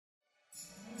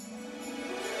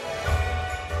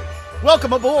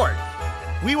Welcome aboard!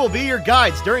 We will be your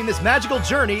guides during this magical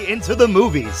journey into the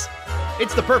movies.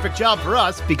 It's the perfect job for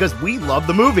us because we love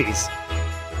the movies.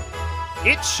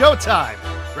 It's showtime!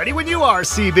 Ready when you are,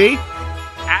 CB.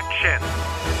 Action!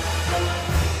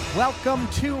 Welcome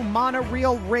to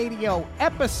Monorail Radio,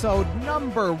 episode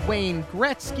number Wayne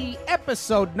Gretzky,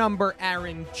 episode number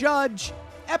Aaron Judge,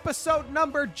 episode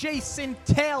number Jason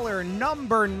Taylor,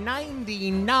 number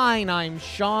 99. I'm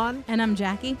Sean. And I'm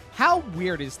Jackie. How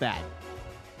weird is that?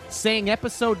 Saying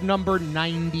episode number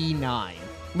 99.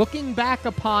 Looking back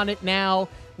upon it now,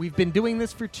 we've been doing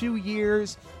this for 2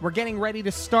 years. We're getting ready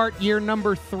to start year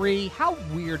number 3. How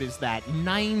weird is that?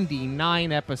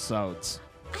 99 episodes.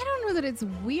 I don't know that it's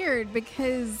weird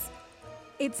because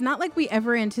it's not like we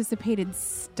ever anticipated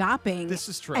stopping This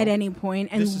is true. at any point.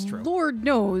 And This is true. Lord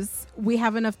knows we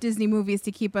have enough Disney movies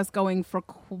to keep us going for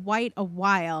quite a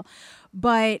while.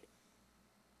 But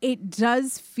it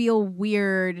does feel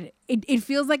weird. It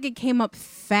feels like it came up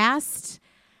fast.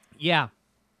 Yeah.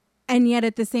 And yet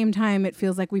at the same time, it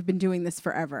feels like we've been doing this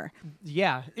forever.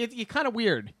 Yeah, it's kind of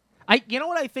weird. You know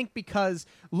what I think? Because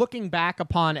looking back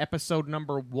upon episode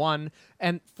number 1,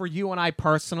 and for you and I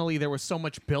personally, there was so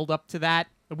much build-up to that.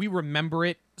 We remember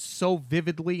it so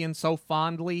vividly and so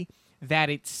fondly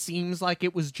that it seems like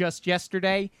it was just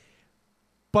yesterday.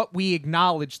 But we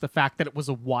acknowledge the fact that it was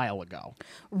a while ago.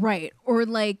 Right. Or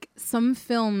like some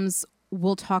films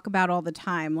we'll talk about all the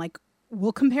time. Like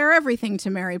we'll compare everything to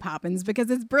Mary Poppins because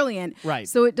it's brilliant. Right.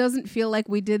 So it doesn't feel like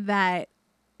we did that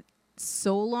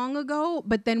so long ago.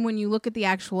 But then when you look at the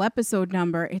actual episode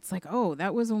number, it's like, oh,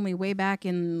 that was only way back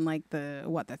in like the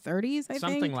 30s, I think?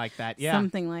 Something like that, yeah.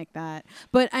 Something like that.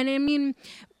 But and I mean,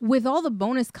 with all the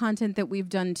bonus content that we've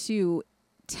done too,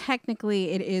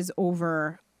 technically it is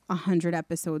over 100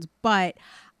 episodes. But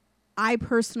I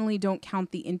personally don't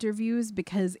count the interviews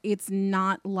because it's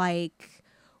not like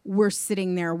we're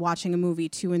sitting there watching a movie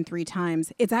 2 and 3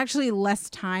 times. It's actually less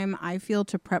time, I feel,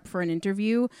 to prep for an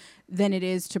interview than it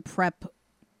is to prep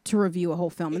to review a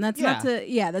whole film. And that's not to,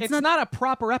 that's it's not a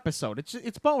proper episode.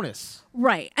 It's bonus.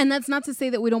 Right. And that's not to say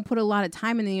that we don't put a lot of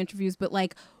time in the interviews, but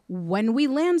like when we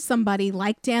land somebody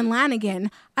like Dan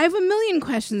Lanigan, I have a million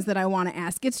questions that I want to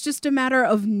ask. It's just a matter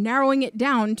of narrowing it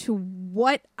down to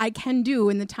what I can do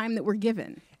in the time that we're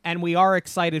given. And we are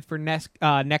excited for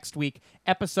next week,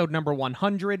 episode number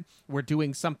 100. We're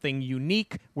doing something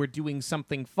unique. We're doing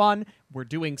something fun. We're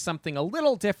doing something a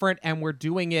little different, and we're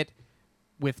doing it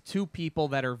with 2 people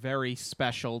that are very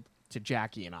special to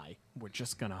Jackie and I. We're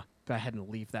just going to go ahead and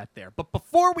leave that there. But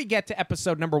before we get to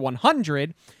episode number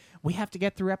 100, we have to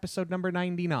get through episode number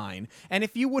 99. And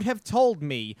if you would have told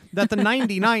me that the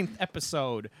 99th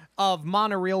episode of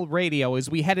Monorail Radio,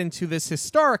 as we head into this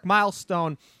historic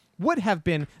milestone, would have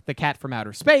been The Cat from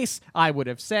Outer Space, I would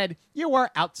have said, you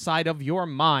are outside of your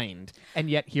mind. And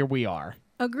yet here we are.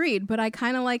 Agreed, but I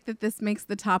kind of like that this makes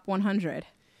the top 100.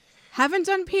 Haven't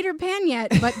done Peter Pan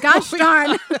yet, but gosh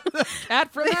darn. The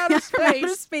Cat from Outer Space.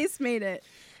 Outer Space made it.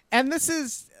 And this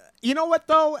is, you know what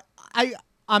though?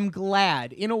 I'm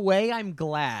glad, in a way I'm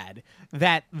glad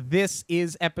that this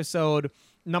is episode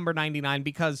number 99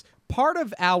 because part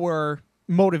of our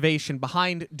motivation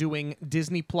behind doing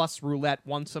Disney Plus Roulette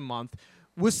once a month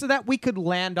was so that we could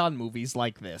land on movies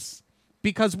like this.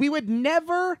 Because we would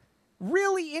never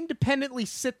really independently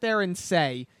sit there and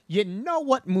say, you know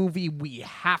what movie we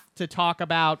have to talk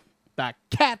about? The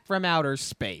Cat from Outer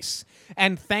Space.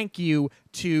 And thank you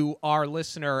to our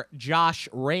listener, Josh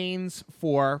Rains,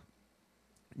 for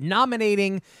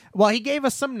nominating. Well, he gave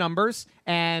us some numbers,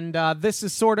 and this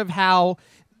is how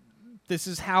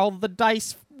the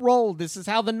dice rolled. This is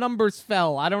how the numbers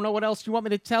fell. I don't know what else you want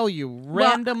me to tell you.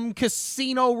 Random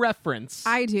casino reference.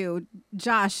 I do.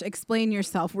 Josh, explain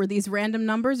yourself. Were these random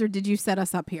numbers or did you set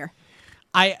us up here?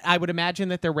 I would imagine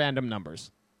that they're random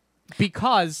numbers.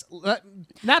 Because,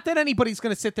 not that anybody's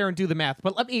going to sit there and do the math,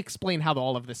 but let me explain how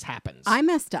all of this happens. I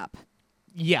messed up.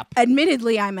 Yep.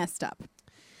 Admittedly, I messed up.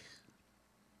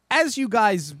 As you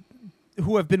guys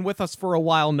who have been with us for a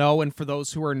while know, and for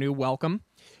those who are new, welcome.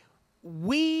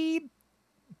 We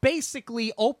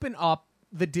basically open up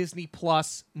the Disney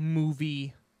Plus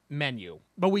movie menu,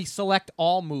 but we select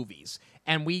all movies,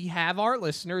 and we have our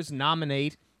listeners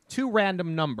nominate 2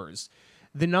 random numbers.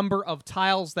 The number of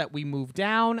tiles that we move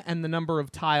down and the number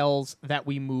of tiles that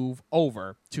we move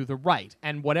over to the right.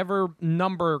 And whatever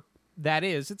number that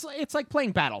is, it's like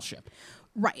playing Battleship.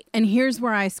 Right. And here's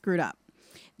where I screwed up.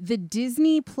 The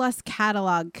Disney Plus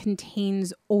catalog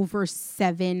contains over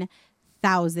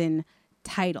 7,000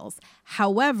 titles.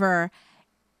 However,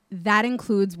 that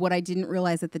includes what I didn't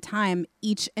realize at the time,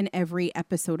 each and every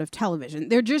episode of television.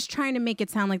 They're just trying to make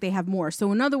it sound like they have more. So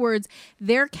in other words,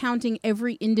 they're counting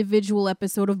every individual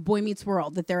episode of Boy Meets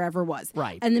World that there ever was.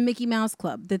 Right. And the Mickey Mouse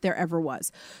Club that there ever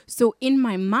was. So in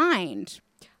my mind,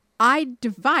 I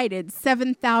divided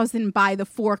 7,000 by the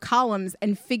 4 columns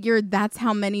and figured that's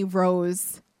how many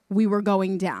rows we were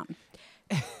going down.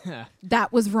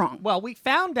 That was wrong. Well, we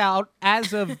found out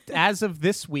as of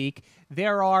this week,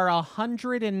 there are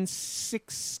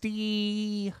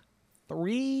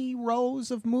 163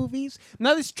 rows of movies.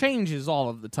 Now, this changes all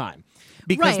of the time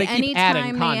because they keep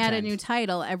adding content. Anytime they add a new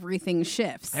title, everything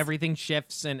shifts. Everything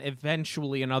shifts, and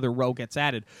eventually another row gets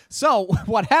added. So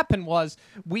what happened was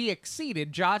we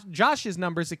exceeded Josh's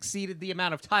numbers exceeded the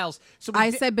amount of tiles. So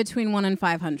I said between 1 and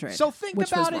 500. So think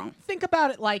which about was it. wrong. Think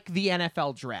about it like the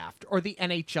NFL draft or the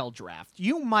NHL draft.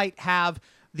 You might have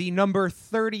the number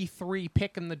 33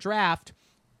 pick in the draft,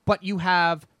 but you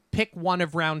have pick 1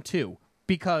 of round 2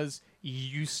 because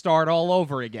you start all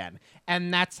over again.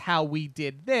 And that's how we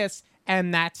did this,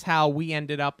 and that's how we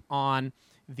ended up on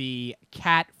the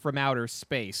Cat from Outer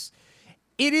Space.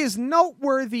 It is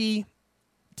noteworthy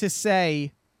to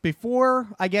say, before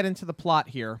I get into the plot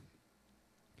here,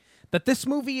 that this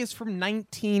movie is from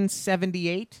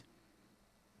 1978.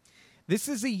 This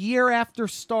is a year after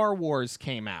Star Wars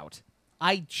came out.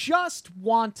 I just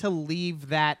want to leave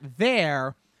that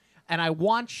there, and I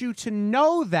want you to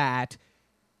know that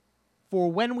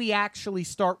for when we actually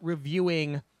start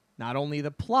reviewing not only the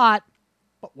plot,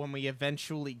 but when we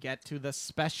eventually get to the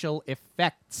special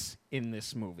effects in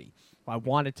this movie. I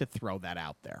wanted to throw that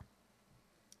out there.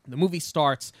 The movie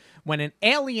starts when an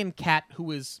alien cat,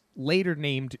 who is later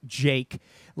named Jake,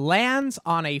 lands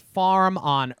on a farm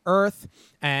on Earth,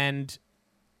 and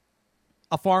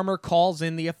a farmer calls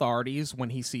in the authorities when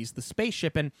he sees the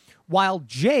spaceship, and while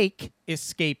Jake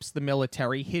escapes the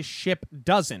military, his ship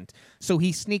doesn't. So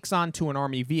he sneaks onto an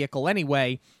army vehicle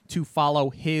anyway to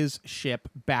follow his ship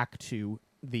back to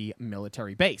the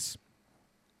military base.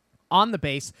 On the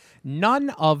base,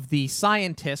 none of the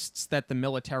scientists that the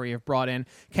military have brought in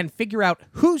can figure out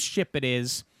whose ship it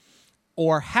is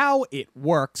or how it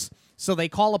works, so they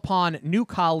call upon new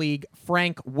colleague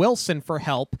Frank Wilson for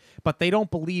help, but they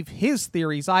don't believe his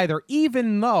theories either,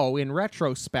 even though, in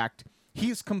retrospect,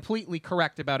 he's completely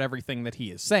correct about everything that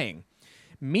he is saying.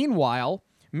 Meanwhile,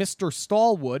 Mr.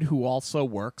 Stallwood, who also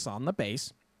works on the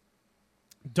base,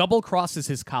 double-crosses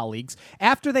his colleagues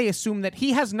after they assume that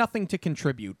he has nothing to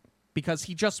contribute, because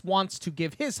he just wants to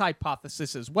give his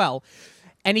hypothesis as well,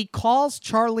 and he calls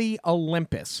Charlie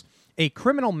Olympus, a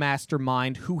criminal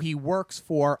mastermind who he works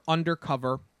for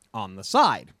undercover on the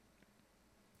side.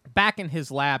 Back in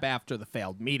his lab after the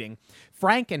failed meeting,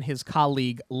 Frank and his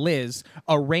colleague Liz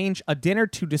arrange a dinner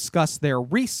to discuss their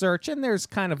research, and there's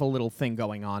kind of a little thing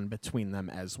going on between them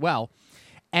as well.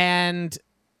 And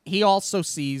he also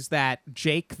sees that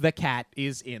Jake the cat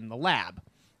is in the lab.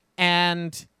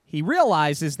 And he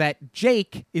realizes that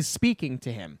Jake is speaking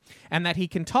to him and that he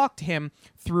can talk to him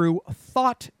through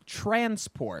thought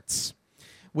transports,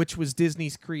 which was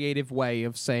Disney's creative way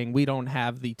of saying we don't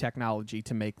have the technology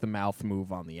to make the mouth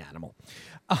move on the animal,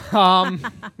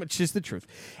 which is the truth.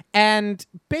 And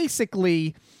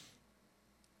basically,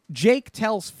 Jake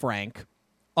tells Frank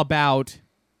about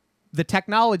the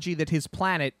technology that his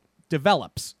planet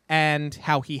develops and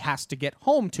how he has to get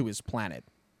home to his planet.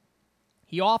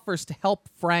 He offers to help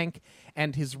Frank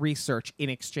and his research in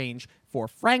exchange for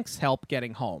Frank's help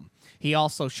getting home. He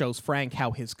also shows Frank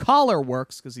how his collar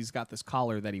works, because he's got this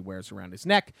collar that he wears around his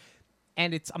neck.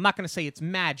 And I'm not going to say it's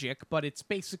magic, but it's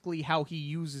basically how he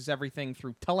uses everything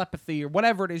through telepathy or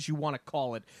whatever it is you want to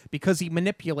call it, because he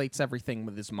manipulates everything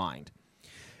with his mind.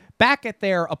 Back at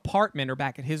their apartment, or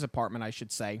back at his apartment, I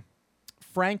should say,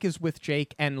 Frank is with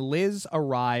Jake, and Liz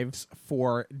arrives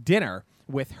for dinner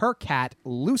with her cat,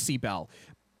 Lucy Bell.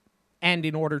 And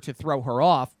in order to throw her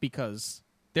off, because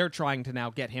they're trying to now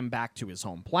get him back to his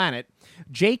home planet,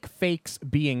 Jake fakes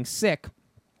being sick,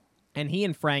 and he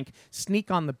and Frank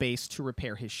sneak on the base to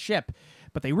repair his ship.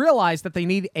 But they realize that they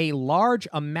need a large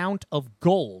amount of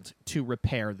gold to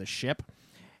repair the ship.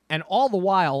 And all the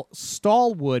while,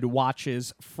 Stallwood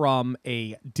watches from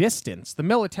a distance. The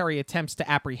military attempts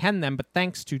to apprehend them, but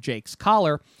thanks to Jake's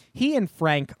collar, he and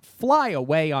Frank fly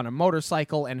away on a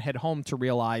motorcycle and head home to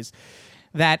realize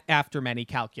that after many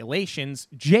calculations,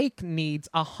 Jake needs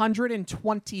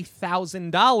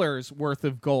 $120,000 worth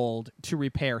of gold to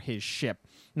repair his ship.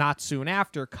 Not soon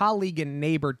after, colleague and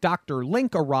neighbor Dr.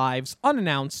 Link arrives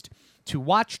unannounced to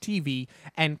watch TV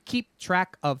and keep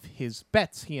track of his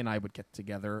bets. He and I would get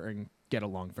together and get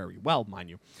along very well, mind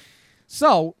you.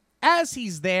 So, as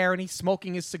he's there and he's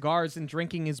smoking his cigars and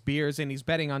drinking his beers and he's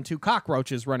betting on 2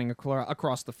 cockroaches running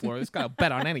across the floor. This guy will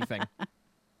bet on anything.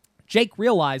 Jake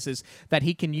realizes that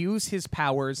he can use his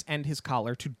powers and his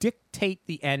collar to dictate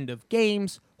the end of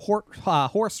games,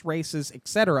 horse races,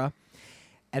 etc.,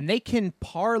 and they can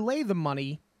parlay the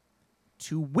money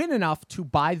to win enough to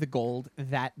buy the gold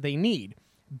that they need.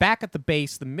 Back at the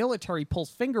base, the military pulls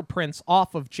fingerprints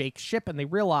off of Jake's ship, and they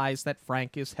realize that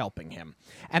Frank is helping him,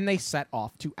 and they set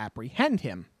off to apprehend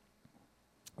him.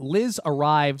 Liz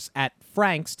arrives at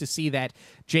Frank's to see that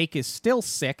Jake is still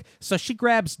sick, so she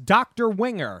grabs Dr.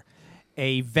 Winger,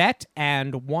 a vet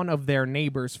and one of their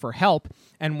neighbors, for help,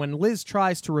 and when Liz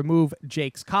tries to remove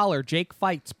Jake's collar, Jake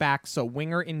fights back, so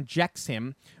Winger injects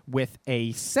him with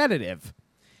a sedative.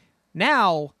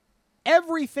 Now,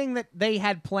 everything that they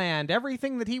had planned,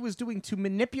 everything that he was doing to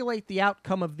manipulate the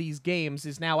outcome of these games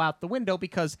is now out the window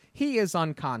because he is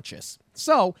unconscious.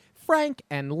 So, Frank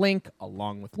and Link,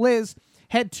 along with Liz,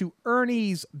 head to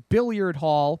Ernie's billiard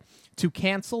hall to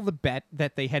cancel the bet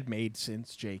that they had made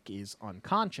since Jake is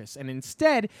unconscious. And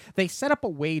instead, they set up a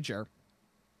wager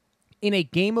in a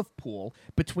game of pool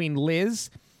between Liz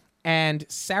and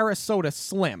Sarasota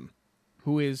Slim,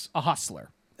 who is a hustler.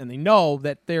 And they know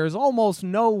that there's almost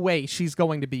no way she's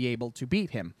going to be able to beat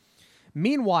him.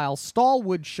 Meanwhile,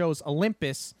 Stallwood shows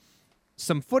Olympus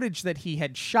some footage that he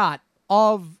had shot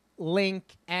of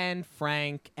Link and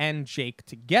Frank and Jake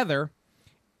together,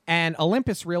 and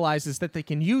Olympus realizes that they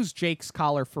can use Jake's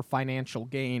collar for financial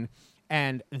gain,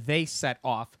 and they set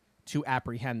off to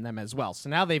apprehend them as well. So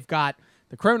now they've got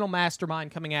the criminal mastermind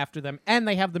coming after them, and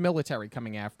they have the military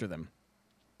coming after them.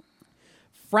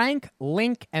 Frank,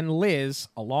 Link, and Liz,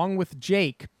 along with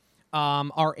Jake,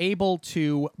 are able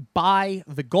to buy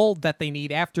the gold that they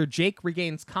need after Jake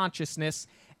regains consciousness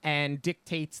and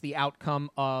dictates the outcome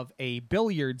of a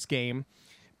billiards game.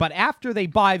 But after they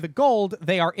buy the gold,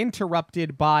 they are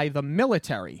interrupted by the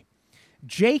military.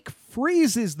 Jake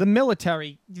freezes the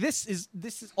military. This is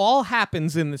all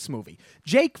happens in this movie.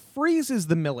 Jake freezes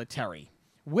the military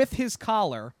with his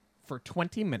collar for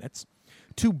 20 minutes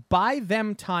to buy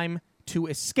them time to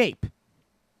escape.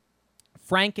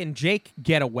 Frank and Jake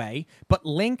get away, but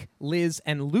Link, Liz,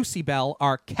 and Lucy Bell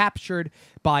are captured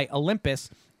by Olympus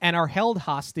and are held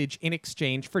hostage in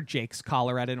exchange for Jake's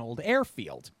collar at an old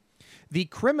airfield. The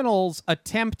criminals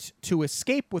attempt to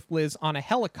escape with Liz on a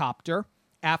helicopter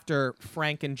after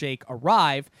Frank and Jake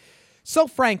arrive, so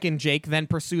Frank and Jake then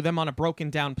pursue them on a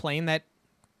broken-down plane that,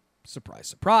 surprise,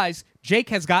 surprise, Jake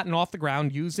has gotten off the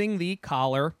ground using the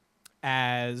collar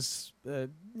as,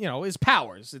 his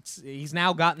powers. He's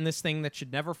now gotten this thing that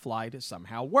should never fly to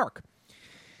somehow work.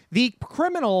 The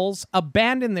criminals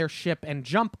abandon their ship and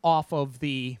jump off of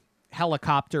the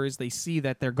helicopter as they see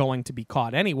that they're going to be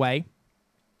caught anyway,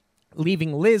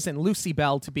 leaving Liz and Lucy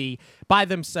Bell to be by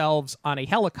themselves on a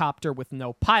helicopter with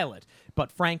no pilot.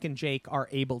 But Frank and Jake are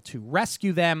able to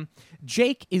rescue them.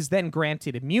 Jake is then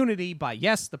granted immunity by,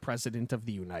 yes, the President of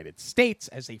the United States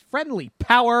as a friendly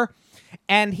power,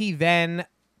 and he then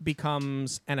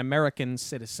becomes an American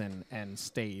citizen and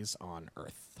stays on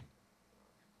Earth.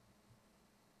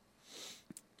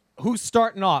 Who's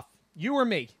starting off? You or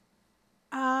me?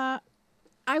 I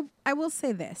will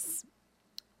say this.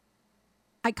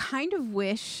 I kind of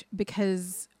wish,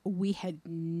 because we had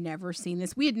never seen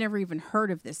this. We had never even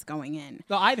heard of this going in.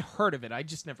 No, I'd heard of it. I'd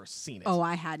just never seen it. Oh,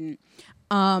 I hadn't.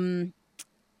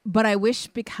 But I wish,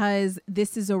 because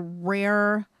this is a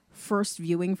rare first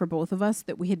viewing for both of us,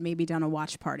 that we had maybe done a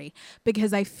watch party.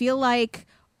 Because I feel like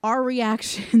our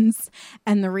reactions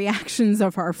and the reactions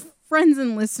of our friends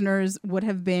and listeners would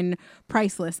have been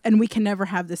priceless. And we can never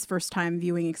have this first time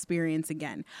viewing experience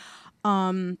again.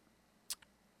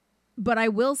 But I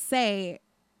will say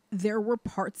there were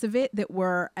parts of it that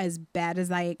were as bad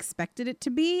as I expected it to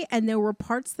be. And there were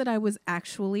parts that I was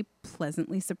actually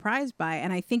pleasantly surprised by.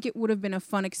 And I think it would have been a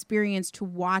fun experience to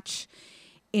watch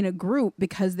in a group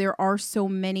because there are so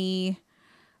many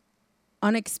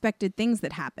unexpected things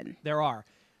that happen. There are.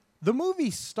 The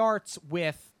movie starts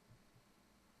with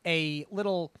a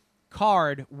little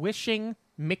card wishing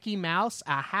Mickey Mouse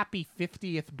a happy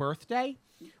 50th birthday,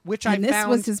 which I found... And this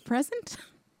was his present?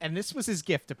 And this was his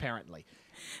gift, apparently.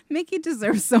 Mickey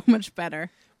deserves so much better.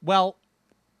 Well,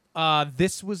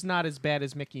 this was not as bad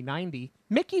as Mickey 90.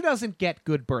 Mickey doesn't get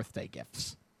good birthday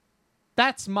gifts.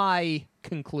 That's my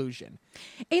conclusion.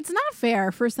 It's not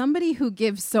fair for somebody who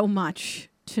gives so much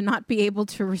to not be able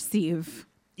to receive.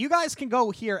 You guys can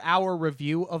go hear our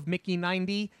review of Mickey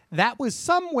 90. That was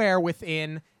somewhere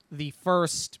within the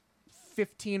first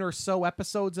 15 or so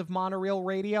episodes of Monorail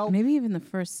Radio. Maybe even the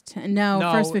first 10. No,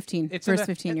 first 15. It's first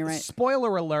 15, you're right.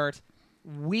 Spoiler alert,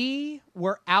 we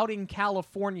were out in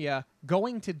California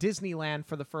going to Disneyland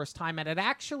for the first time, and it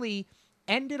actually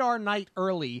ended our night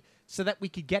early so that we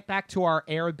could get back to our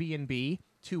Airbnb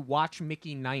to watch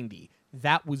Mickey 90.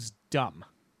 That was dumb.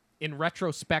 In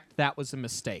retrospect, that was a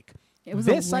mistake. It was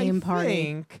this, a lame I party.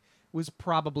 think, was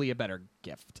probably a better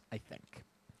gift, I think.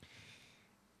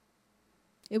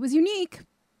 It was unique.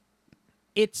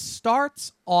 It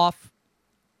starts off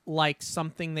like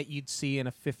something that you'd see in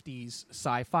a 50s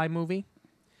sci-fi movie.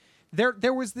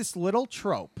 There was this little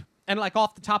trope, and like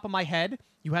off the top of my head,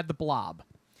 you had the Blob.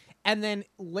 And then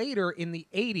later in the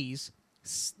 80s,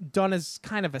 done as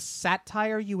kind of a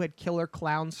satire, you had Killer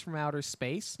Clowns from Outer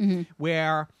Space,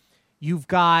 where you've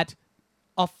got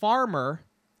a farmer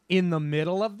in the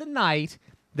middle of the night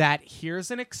that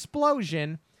hears an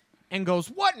explosion and goes,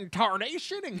 "What in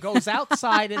tarnation?" and goes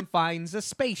outside and finds a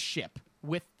spaceship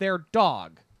with their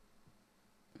dog.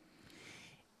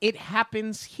 It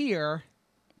happens here.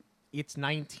 It's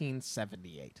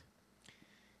 1978.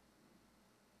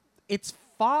 It's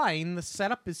fine. The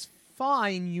setup is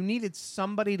fine. You needed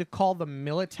somebody to call the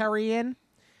military in,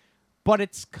 but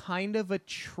it's kind of a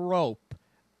trope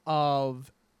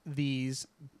of these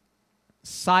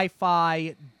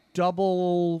sci-fi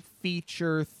double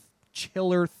feature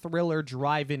chiller thriller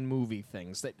drive-in movie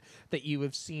things that you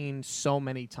have seen so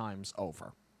many times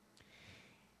over.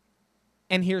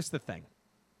 And here's the thing.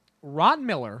 Ron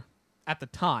Miller, at the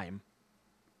time,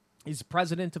 is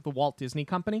president of the Walt Disney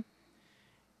Company.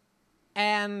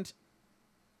 And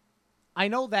I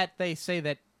know that they say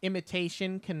that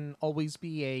imitation can always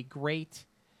be a great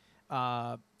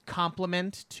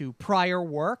compliment to prior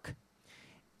work.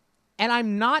 And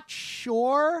I'm not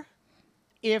sure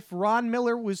if Ron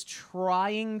Miller was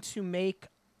trying to make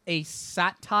a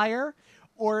satire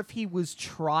or if he was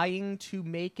trying to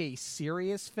make a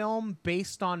serious film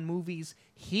based on movies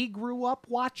he grew up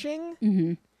watching.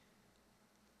 Mm-hmm.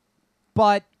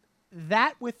 But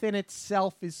that within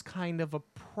itself is kind of a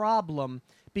problem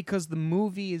because the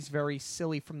movie is very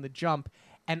silly from the jump,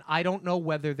 and I don't know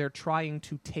whether they're trying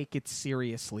to take it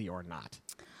seriously or not.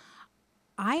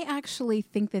 I actually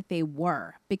think that they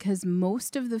were, because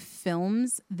most of the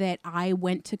films that I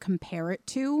went to compare it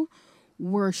to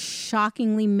were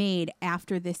shockingly made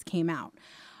after this came out.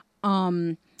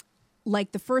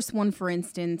 Like the first one, for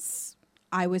instance,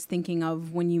 I was thinking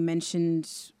of when you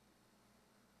mentioned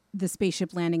the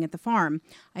spaceship landing at the farm.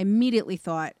 I immediately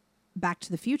thought Back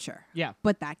to the Future. Yeah.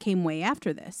 But that came way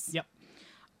after this. Yep.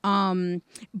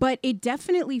 But it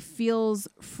definitely feels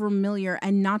familiar,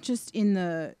 and not just in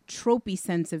the tropey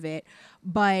sense of it,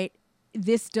 but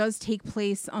this does take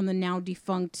place on the now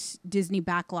defunct Disney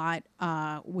backlot,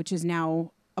 which is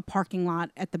now a parking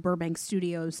lot at the Burbank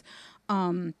Studios.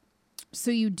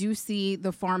 So you do see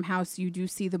the farmhouse, you do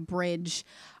see the bridge.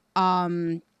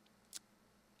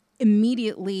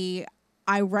 Immediately,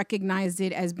 I recognized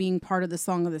it as being part of the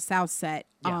Song of the South set,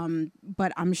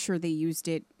 but I'm sure they used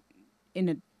it in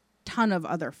a ton of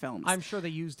other films. I'm sure they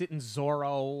used it in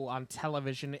Zorro on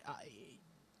television.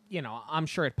 I'm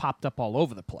sure it popped up all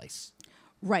over the place.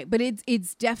 Right, but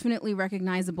it's definitely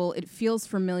recognizable. It feels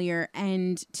familiar,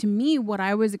 and to me, what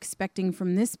I was expecting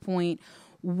from this point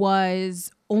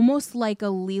was almost like a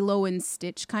Lilo and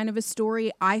Stitch kind of a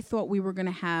story. I thought we were going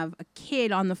to have a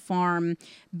kid on the farm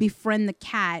befriend the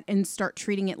cat and start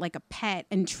treating it like a pet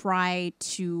and try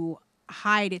to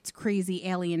hide its crazy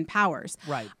alien powers.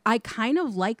 Right. I kind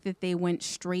of like that they went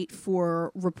straight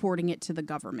for reporting it to the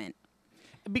government.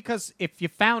 Because if you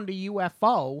found a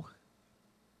UFO,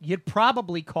 you'd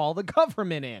probably call the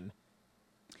government in.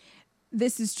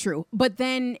 This is true. But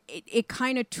then it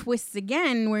kind of twists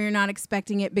again where you're not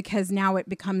expecting it, because now it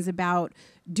becomes about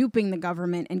duping the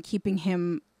government and keeping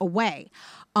him away.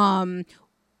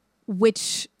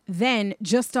 Which then,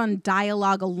 just on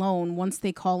dialogue alone, once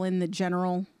they call in the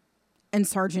general and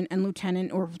sergeant and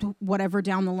lieutenant or whatever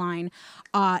down the line,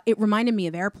 it reminded me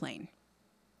of Airplane.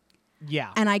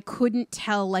 Yeah. And I couldn't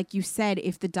tell, like you said,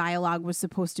 if the dialogue was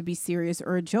supposed to be serious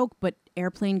or a joke, but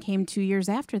Airplane came 2 years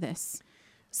after this.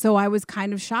 So I was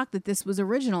kind of shocked that this was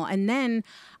original. And then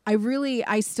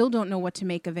I still don't know what to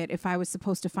make of it, if I was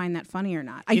supposed to find that funny or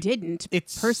not. I didn't,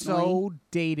 It's personally. so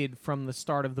dated from the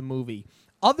start of the movie.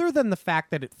 Other than the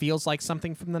fact that it feels like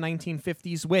something from the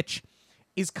 1950s, which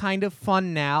is kind of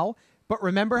fun now. But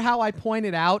remember how I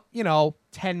pointed out,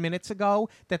 10 minutes ago,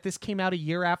 that this came out a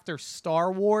year after Star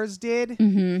Wars did?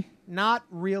 Mm-hmm. Not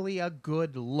really a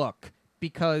good look,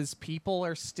 because people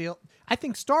are still... I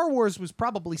think Star Wars was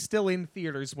probably still in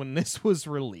theaters when this was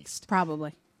released.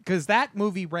 Probably. Because that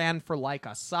movie ran for like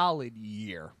a solid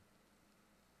year.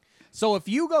 So if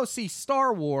you go see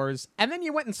Star Wars, and then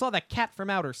you went and saw that cat from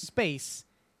outer space,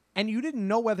 and you didn't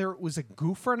know whether it was a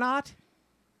goof or not,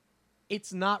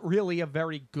 it's not really a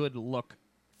very good look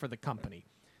for the company.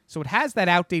 So it has that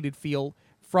outdated feel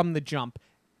from the jump,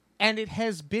 and it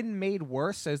has been made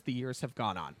worse as the years have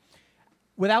gone on.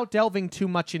 Without delving too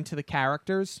much into the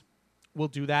characters, we'll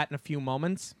do that in a few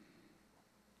moments.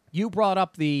 You brought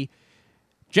up the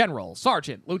general,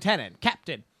 sergeant, lieutenant,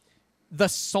 captain. The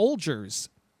soldiers,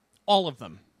 all of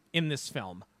them in this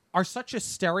film, are such a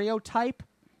stereotype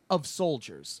of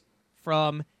soldiers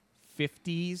from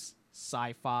 50s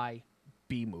sci-fi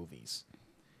B-movies.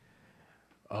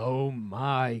 Oh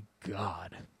my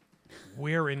God.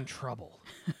 We're in trouble.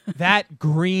 That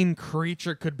green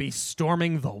creature could be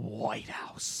storming the White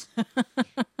House.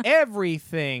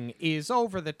 Everything is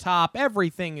over the top.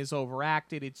 Everything is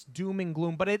overacted. It's doom and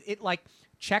gloom, but it like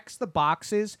checks the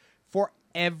boxes for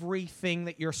everything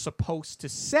that you're supposed to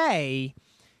say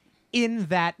in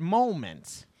that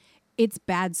moment. It's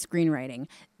bad screenwriting.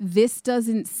 This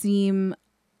doesn't seem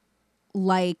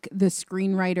like the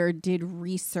screenwriter did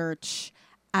research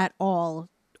at all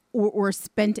or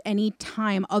spent any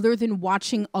time other than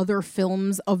watching other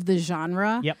films of the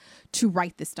genre to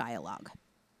write this dialogue.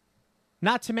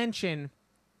 Not to mention,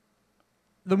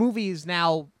 the movie is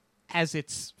now, as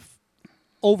it's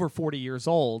over 40 years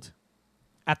old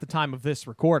at the time of this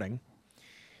recording,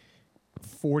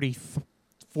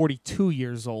 42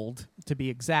 years old to be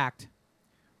exact.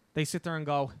 They sit there and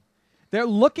go, they're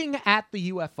looking at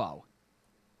the UFO.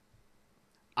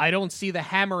 I don't see the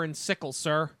hammer and sickle,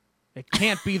 sir. It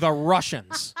can't be the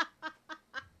Russians.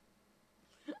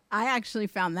 I actually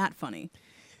found that funny.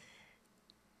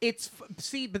 But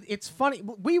it's funny.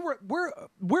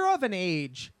 We're of an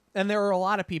age, and there are a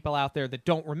lot of people out there that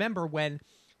don't remember when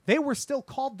they were still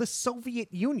called the Soviet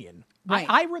Union. Right.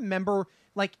 I remember,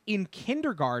 like, in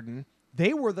kindergarten,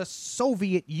 they were the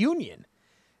Soviet Union.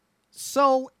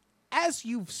 So as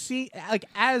you've seen, like,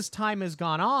 as time has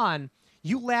gone on,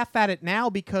 you laugh at it now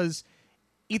because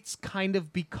it's kind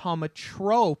of become a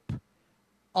trope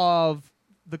of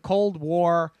the Cold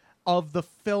War, of the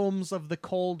films of the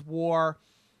Cold War.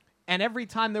 And every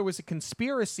time there was a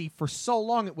conspiracy for so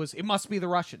long, it must be the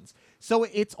Russians. So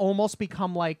it's almost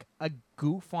become like a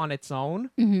goof on its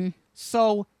own. Mm-hmm.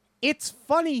 So it's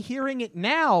funny hearing it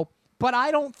now, but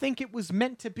I don't think it was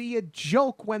meant to be a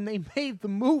joke when they made the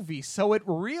movie. So it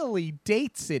really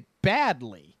dates it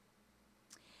badly.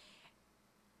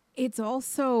 It's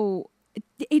also,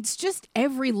 it's just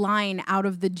every line out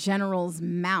of the general's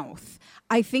mouth.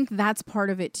 I think that's part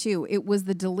of it too. It was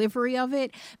the delivery of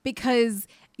it, because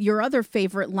your other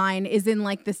favorite line is in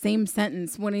like the same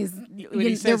sentence when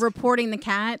they're says, reporting the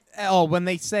cat. Oh, when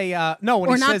they say, no, when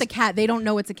or he not says, the cat. They don't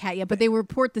know it's a cat yet, but they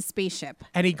report the spaceship.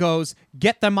 and he goes,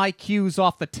 get them IQs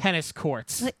off the tennis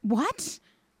courts. Like, what?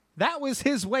 That was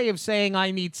his way of saying,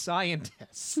 I need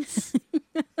scientists.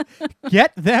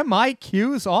 Get them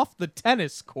IQs off the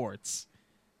tennis courts.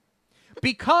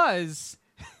 Because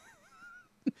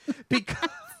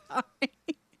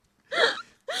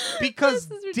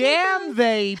damn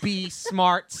they be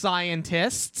smart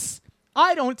scientists.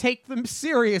 I don't take them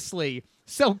seriously.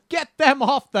 So get them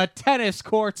off the tennis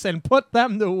courts and put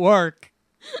them to work.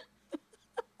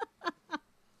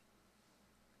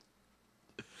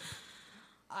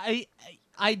 I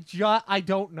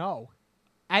don't know.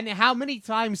 And how many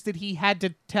times did he had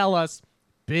to tell us,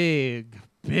 big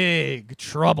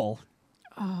trouble.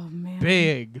 Oh, man.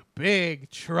 Big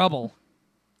trouble.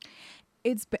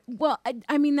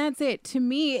 I mean, that's it. To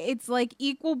me, it's like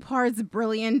equal parts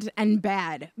brilliant and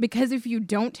bad. Because if you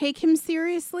don't take him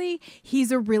seriously,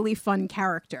 he's a really fun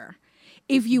character.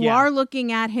 If you are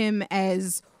looking at him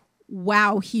as,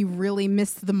 wow, he really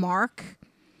missed the mark,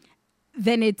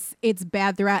 then it's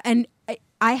bad throughout. And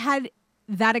I had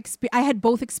I had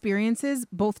both experiences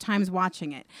both times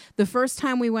watching it. The first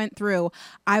time we went through,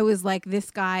 I was like,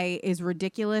 this guy is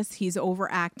ridiculous. He's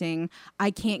overacting.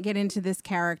 I can't get into this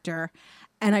character.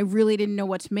 And I really didn't know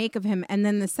what to make of him. And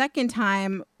then the second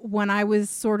time, when I was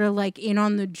sort of like in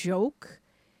on the joke,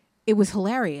 it was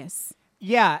hilarious.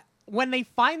 Yeah. When they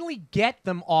finally get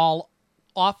them all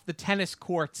off the tennis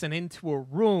courts and into a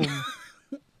room,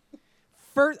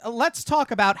 let's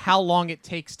talk about how long it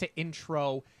takes to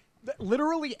intro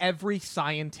literally every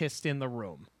scientist in the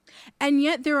room. And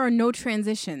yet there are no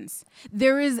transitions.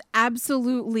 There is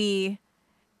absolutely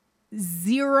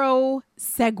zero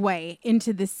segue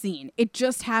into the scene. It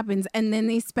just happens, and then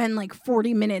they spend like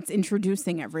 40 minutes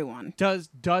introducing everyone. Does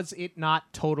it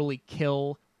not totally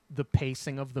kill the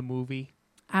pacing of the movie?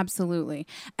 Absolutely.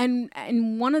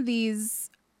 And one of these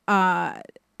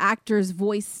actors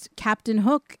voiced Captain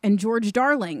Hook and George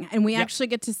Darling, and we actually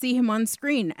get to see him on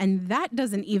screen, and that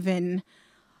doesn't even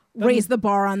raise the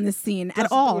bar on this scene at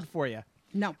Doesn't all. do it for you.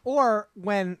 No. Or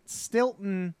when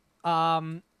Stilton,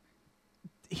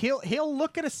 he'll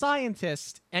look at a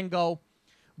scientist and go,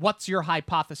 "What's your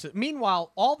hypothesis?"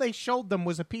 Meanwhile, all they showed them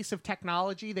was a piece of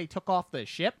technology they took off the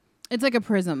ship. It's like a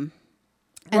prism.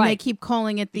 And Right. they keep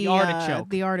calling it the artichoke.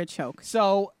 The artichoke.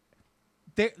 So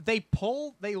they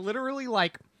literally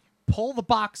like pull the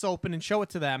box open and show it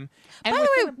to them. And By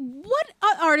the way, what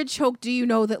artichoke do you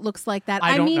know that looks like that?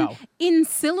 I don't mean, know. in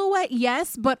silhouette,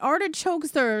 yes, but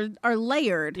artichokes are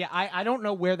layered. yeah, I don't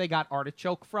know where they got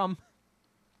artichoke from.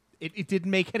 It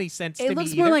didn't make any sense to me It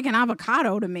looks either. more like an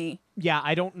avocado to me. Yeah,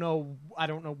 I don't know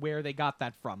where they got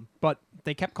that from, but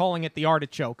they kept calling it the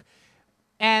artichoke.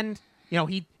 And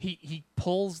he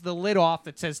pulls the lid off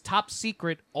that says top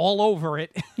secret all over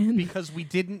it because we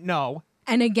didn't know.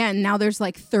 And again, now there's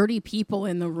like 30 people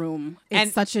in the room. It's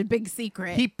And such a big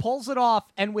secret. He pulls it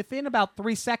off, and within about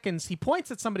 3 seconds, he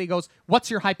points at somebody and goes, "What's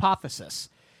your hypothesis?"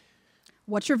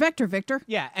 What's your vector, Victor?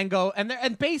 Yeah,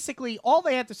 and basically all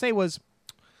they had to say was,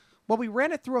 "Well, we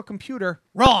ran it through a computer."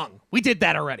 Wrong. We did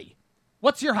that already.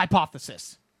 What's your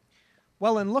hypothesis?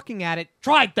 Well, in looking at it,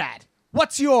 tried that.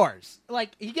 What's yours?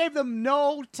 Like, he gave them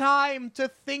no time to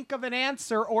think of an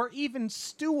answer or even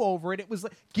stew over it. It was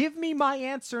like, give me my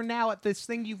answer now at this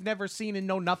thing you've never seen and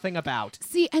know nothing about.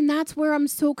 See, and that's where I'm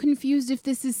so confused if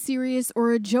this is serious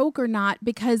or a joke or not,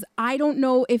 because I don't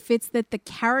know if it's that the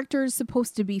character is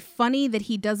supposed to be funny, that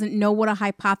he doesn't know what a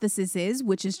hypothesis is,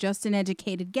 which is just an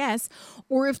educated guess,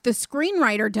 or if the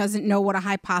screenwriter doesn't know what a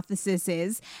hypothesis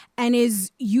is and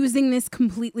is using this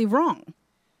completely wrong.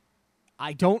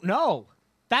 I don't know.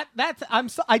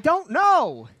 I don't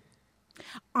know.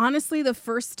 Honestly, the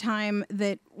first time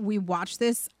that we watched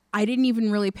this, I didn't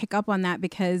even really pick up on that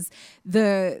because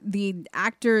the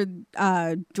actor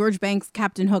George Banks,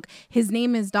 Captain Hook, his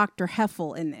name is Dr.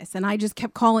 Heffel in this, and I just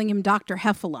kept calling him Dr.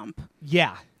 Heffalump,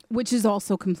 Yeah. which is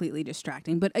also completely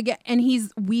distracting. But again, and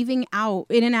he's weaving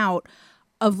in and out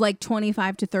of like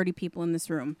 25 to 30 people in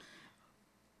this room.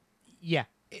 Yeah.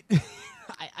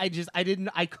 I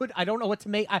don't know what to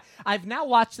make. I've now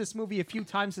watched this movie a few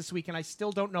times this week, and I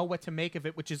still don't know what to make of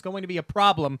it, which is going to be a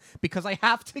problem because I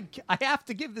have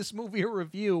to give this movie a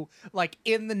review like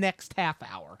in the next half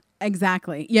hour.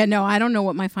 Exactly. Yeah, no, I don't know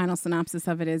what my final synopsis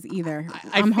of it is either.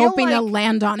 I'm feel hoping to like-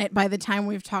 land on it by the time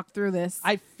we've talked through this.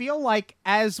 I feel like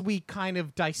as we kind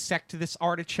of dissect this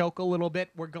artichoke a little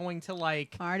bit, we're going to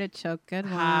like Artichoke, good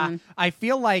one. I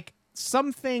feel like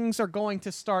some things are going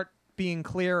to start being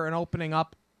clear and opening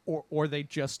up, or they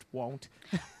just won't.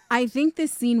 I think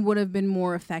this scene would have been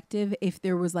more effective if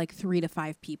there was like 3 to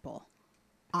 5 people,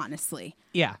 honestly.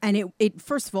 Yeah. And it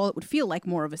first of all, it would feel like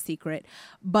more of a secret,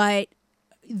 but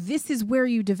this is where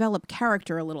you develop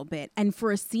character a little bit. And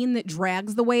for a scene that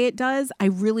drags the way it does, I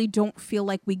really don't feel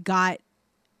like we got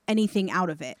anything out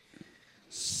of it.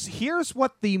 Here's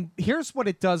what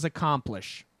it does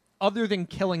accomplish, other than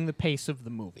killing the pace of the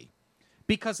movie.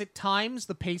 Because at times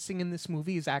the pacing in this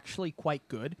movie is actually quite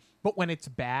good, but when it's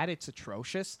bad, it's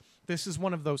atrocious. This is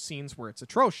one of those scenes where it's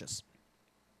atrocious.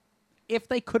 If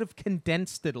they could have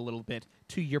condensed it a little bit,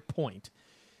 to your point,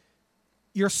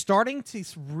 they're starting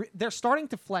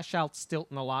to flesh out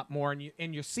Stilton a lot more,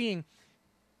 and you're seeing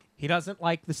he doesn't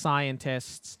like the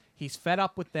scientists. He's fed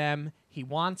up with them. He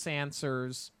wants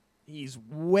answers. He's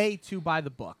way too by the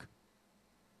book.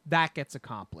 That gets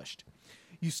accomplished.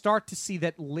 You start to see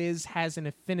that Liz has an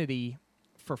affinity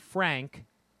for Frank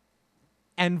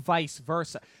and vice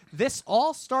versa. This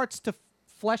all starts to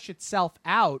flesh itself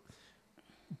out,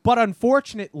 but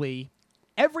unfortunately,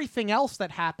 everything else that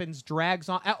happens drags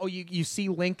on. Oh, you see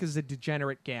Link as a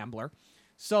degenerate gambler.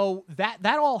 So that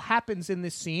all happens in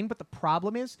this scene, but the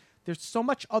problem is there's so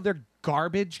much other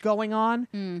garbage going on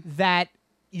that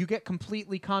you get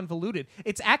completely convoluted.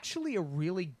 It's actually a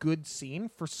really good scene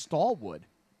for Stallwood,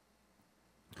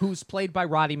 who's played by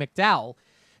Roddy McDowall,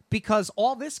 because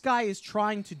all this guy is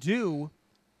trying to do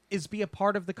is be a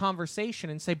part of the conversation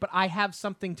and say, but I have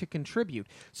something to contribute.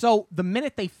 So the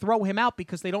minute they throw him out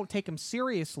because they don't take him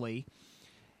seriously,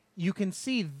 you can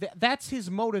see that's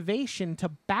his motivation to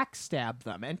backstab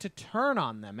them and to turn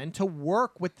on them and to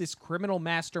work with this criminal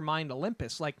mastermind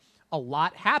Olympus. Like, a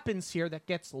lot happens here that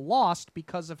gets lost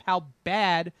because of how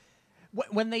bad...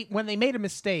 When they made a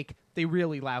mistake, they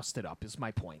really loused it up, is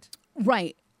my point.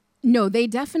 Right. No, they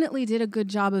definitely did a good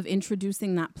job of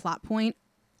introducing that plot point,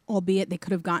 albeit they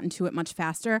could have gotten to it much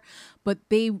faster. But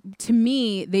to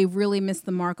me, they really missed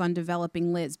the mark on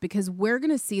developing Liz, because we're going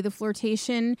to see the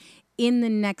flirtation in the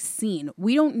next scene.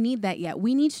 We don't need that yet.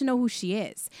 We need to know who she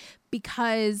is,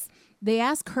 because they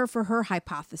ask her for her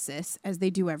hypothesis, as they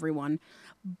do everyone,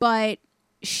 but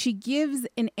she gives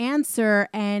an answer,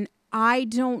 and I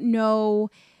don't know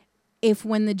if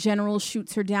when the general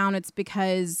shoots her down, it's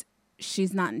because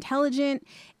she's not intelligent,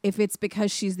 if it's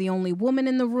because she's the only woman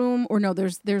in the room, or no,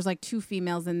 there's like two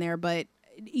females in there, but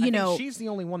I think she's the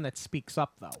only one that speaks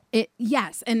up, though.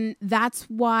 Yes, and that's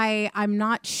why I'm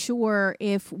not sure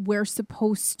if we're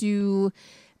supposed to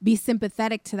be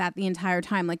sympathetic to that the entire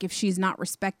time. Like if she's not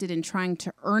respected and trying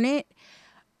to earn it,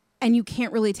 and you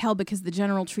can't really tell because the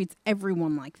general treats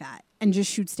everyone like that and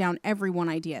just shoots down everyone's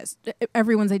ideas.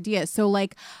 So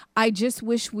like, I just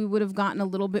wish we would have gotten a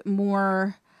little bit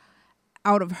more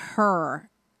out of her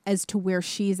as to where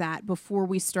she's at before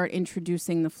we start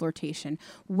introducing the flirtation,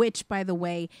 which, by the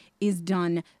way, is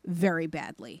done very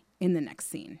badly in the next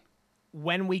scene.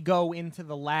 When we go into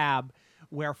the lab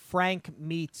where Frank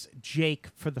meets Jake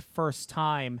for the first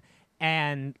time,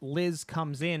 and Liz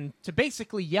comes in to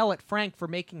basically yell at Frank for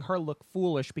making her look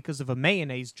foolish because of a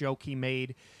mayonnaise joke he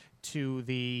made to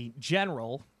the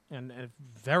general, and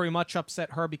very much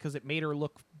upset her because it made her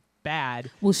look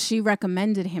bad. Well, she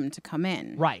recommended him to come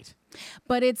in. Right.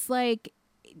 But it's like,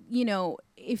 you know,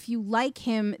 if you like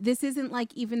him, this isn't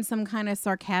like even some kind of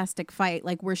sarcastic fight,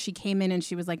 like where she came in and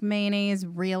she was like, mayonnaise,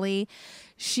 really?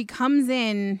 She comes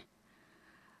in,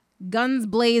 guns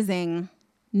blazing,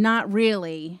 not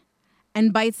really,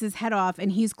 and bites his head off,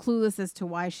 and he's clueless as to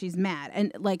why she's mad.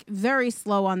 And like very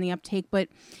slow on the uptake, but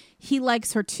he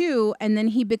likes her too, and then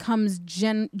he becomes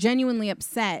genuinely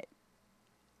upset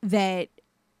that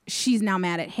she's now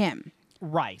mad at him.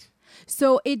 Right.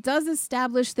 So it does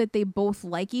establish that they both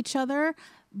like each other,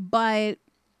 but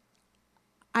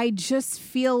I just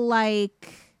feel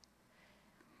like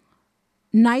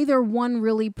neither one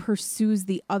really pursues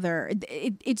the other.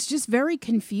 It's just very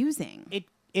confusing.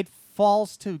 It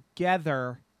falls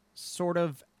together sort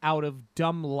of out of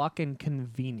dumb luck and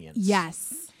convenience.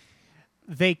 Yes.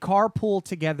 They carpool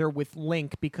together with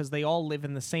Link because they all live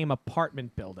in the same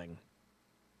apartment building.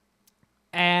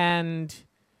 And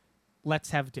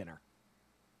let's have dinner.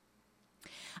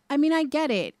 I mean, I get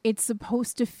it. It's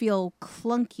supposed to feel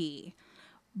clunky,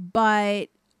 but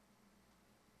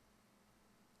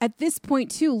at this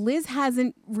point, too, Liz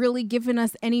hasn't really given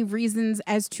us any reasons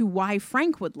as to why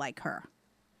Frank would like her.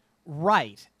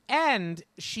 Right. And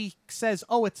she says,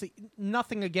 it's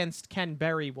nothing against Ken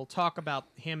Berry. We'll talk about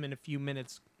him in a few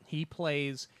minutes. He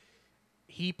plays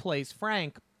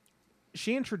Frank.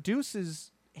 She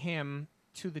introduces him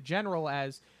to the general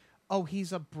as,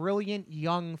 he's a brilliant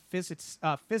young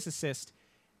physicist.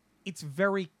 It's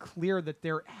very clear that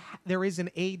there is an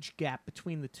age gap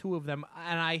between the two of them,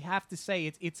 and I have to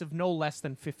say it's of no less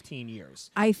than 15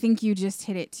 years. I think you just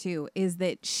hit it too, is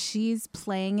that she's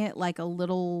playing it like a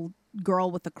little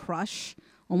girl with a crush,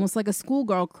 almost like a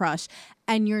schoolgirl crush,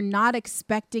 and you're not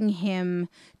expecting him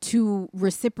to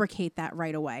reciprocate that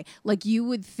right away. Like you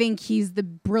would think he's the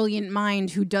brilliant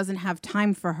mind who doesn't have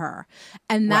time for her.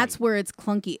 And that's where it's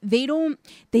clunky. They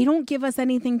don't give us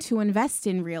anything to invest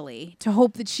in really, to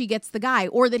hope that she gets the guy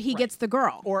or that he gets the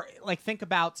girl. Or like think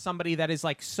about somebody that is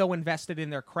like so invested in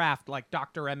their craft, like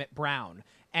Dr. Emmett Brown,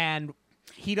 and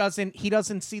he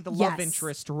doesn't see the love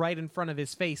interest right in front of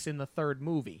his face in the third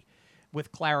movie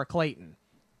with Clara Clayton.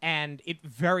 And it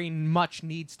very much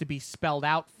needs to be spelled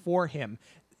out for him.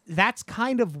 That's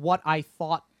kind of what I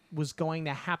thought was going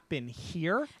to happen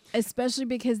here. Especially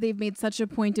because they've made such a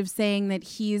point of saying that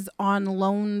he's on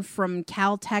loan from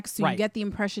Caltech, so you get the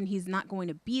impression he's not going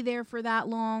to be there for that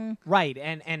long. Right,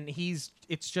 and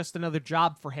it's just another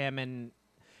job for him, and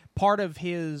part of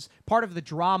the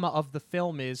drama of the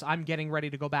film is I'm getting ready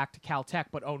to go back to Caltech,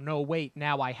 but oh no, wait,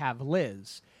 now I have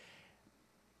Liz.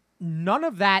 None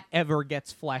of that ever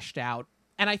gets fleshed out.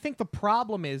 And I think the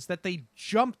problem is that they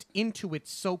jumped into it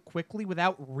so quickly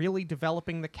without really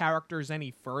developing the characters any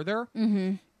further.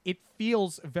 Mm-hmm. It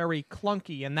feels very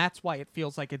clunky, and that's why it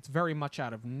feels like it's very much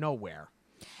out of nowhere.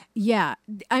 Yeah.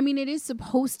 I mean, it is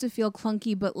supposed to feel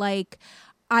clunky, but like,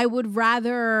 I would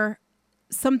rather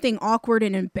something awkward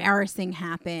and embarrassing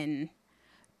happen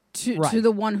to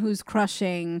the one who's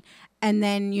crushing, and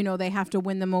then, you know, they have to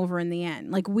win them over in the end.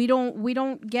 Like we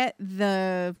don't get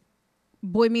the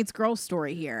boy meets girl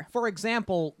story here. For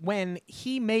example, when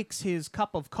he makes his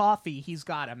cup of coffee, he's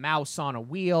got a mouse on a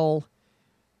wheel.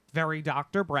 Very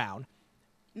Dr. Brown.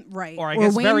 Right. Or I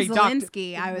guess Wayne very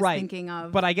Szalinski, I was thinking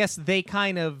of. But I guess they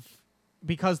kind of,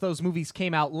 because those movies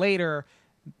came out later,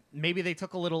 maybe they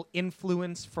took a little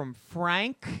influence from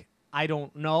Frank. I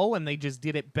don't know, and they just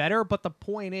did it better. But the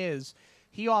point is,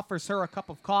 he offers her a cup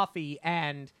of coffee,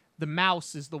 and the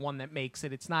mouse is the one that makes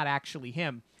it. It's not actually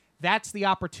him. That's the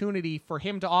opportunity for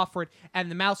him to offer it, and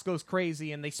the mouse goes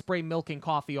crazy, and they spray milk and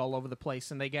coffee all over the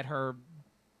place, and they get her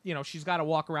she's got to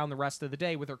walk around the rest of the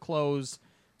day with her clothes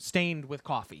stained with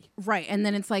coffee. Right. And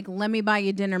then it's like, let me buy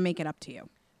you dinner, make it up to you.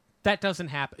 That doesn't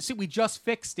happen. See, we just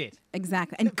fixed it.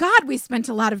 Exactly. And God, we spent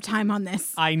a lot of time on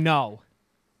this. I know.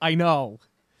 Ugh.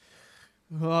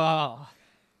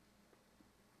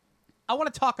 I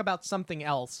want to talk about something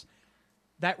else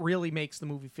that really makes the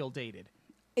movie feel dated.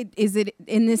 Is it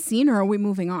in this scene, or are we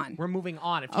moving on? We're moving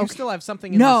on. If you still have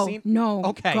something in this scene... No.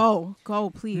 Okay.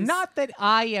 Go, please. Not that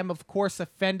I am, of course,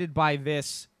 offended by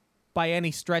this by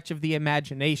any stretch of the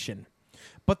imagination,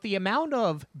 but the amount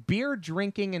of beer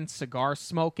drinking and cigar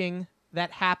smoking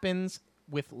that happens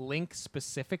with Link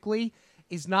specifically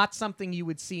is not something you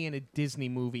would see in a Disney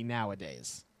movie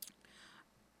nowadays.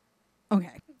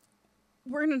 Okay.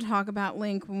 We're going to talk about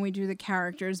Link when we do the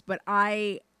characters, but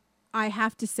I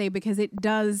have to say, because it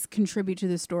does contribute to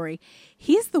the story,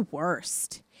 he's the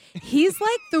worst. He's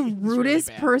like the rudest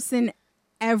really person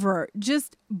ever.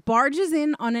 Just barges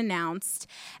in unannounced.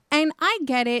 And I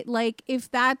get it. Like, if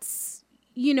that's,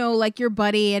 like your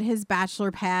buddy at his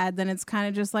bachelor pad, then it's kind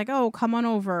of just like, oh, come on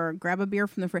over, grab a beer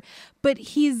from the fridge. But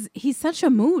he's such a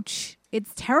mooch.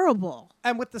 It's terrible.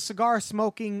 And with the cigar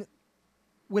smoking,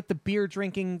 with the beer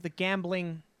drinking, the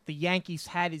gambling, the Yankees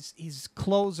had his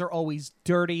clothes are always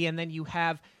dirty. And then you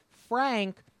have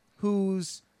Frank,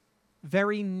 who's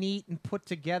very neat and put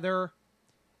together.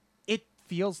 It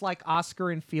feels like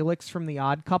Oscar and Felix from The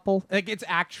Odd Couple. Like, it's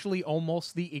actually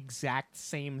almost the exact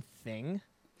same thing.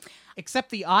 Except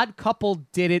The Odd Couple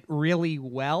did it really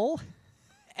well,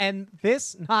 and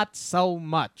this not so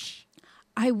much.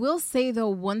 I will say, though,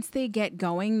 once they get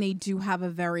going, they do have a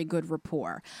very good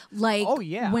rapport. Like, oh,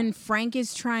 yeah. When Frank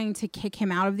is trying to kick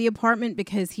him out of the apartment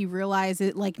because he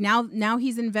realizes, like, now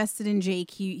he's invested in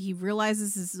Jake. He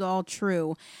realizes this is all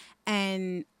true.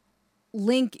 And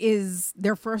Link is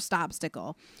their first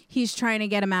obstacle. He's trying to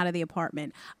get him out of the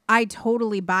apartment. I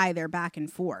totally buy their back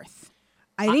and forth.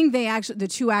 I think the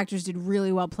two actors did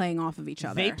really well playing off of each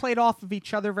other. They played off of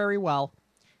each other very well.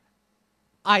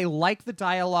 I like the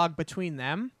dialogue between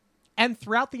them. And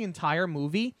throughout the entire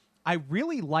movie, I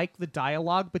really like the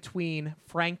dialogue between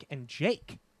Frank and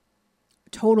Jake.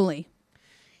 Totally.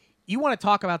 You want to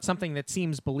talk about something that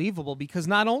seems believable, because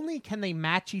not only can they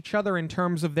match each other in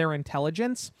terms of their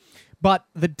intelligence, but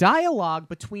the dialogue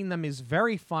between them is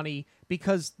very funny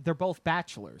because they're both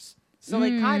bachelors. So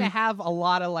they kind of have a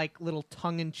lot of like little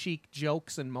tongue-in-cheek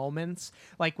jokes and moments.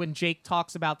 Like when Jake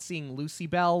talks about seeing Lucy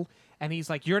Bell, and he's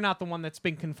like, "You're not the one that's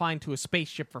been confined to a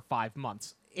spaceship for 5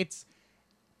 months." It's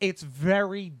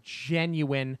very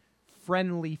genuine,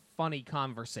 friendly, funny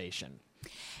conversation.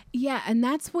 Yeah, and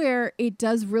that's where it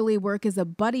does really work as a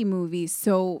buddy movie.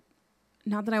 So,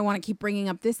 not that I want to keep bringing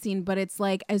up this scene, but it's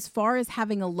like, as far as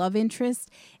having a love interest,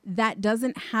 that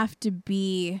doesn't have to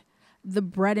be the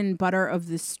bread and butter of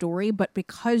the story, but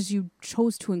because you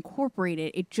chose to incorporate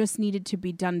it, it just needed to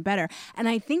be done better. And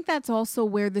I think that's also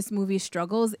where this movie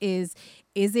struggles is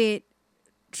it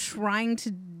trying to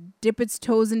dip its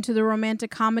toes into the romantic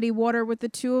comedy water with the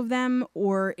two of them,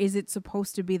 or is it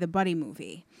supposed to be the buddy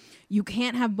movie? You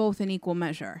can't have both in equal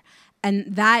measure.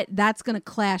 And that's going to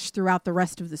clash throughout the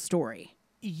rest of the story.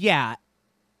 Yeah.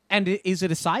 And is it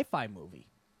a sci-fi movie?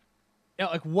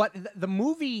 Like, what the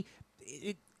movie,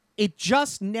 it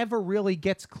just never really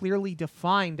gets clearly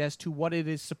defined as to what it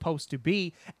is supposed to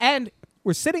be. And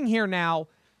we're sitting here now,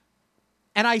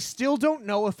 and I still don't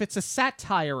know if it's a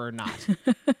satire or not.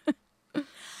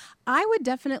 I would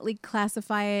definitely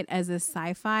classify it as a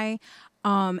sci-fi.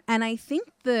 And I think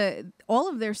all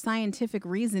of their scientific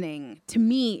reasoning, to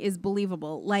me, is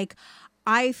believable. Like,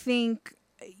 I think,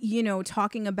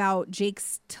 talking about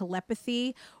Jake's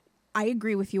telepathy, I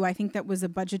agree with you. I think that was a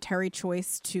budgetary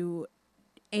choice to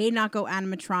A, not go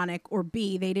animatronic, or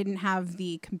B, they didn't have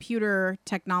the computer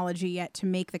technology yet to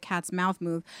make the cat's mouth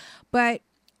move. But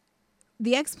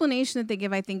the explanation that they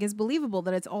give, I think, is believable,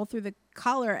 that it's all through the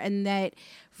collar, and that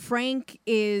Frank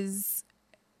is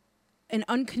an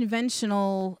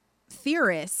unconventional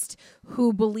theorist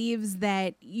who believes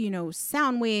that,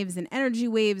 sound waves and energy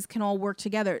waves can all work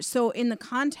together. So in the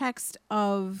context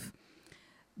of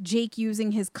Jake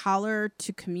using his collar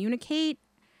to communicate,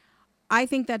 I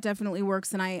think that definitely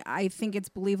works, and I think it's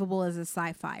believable as a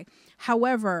sci-fi.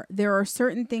 However, there are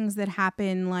certain things that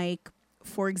happen, like,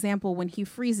 for example, when he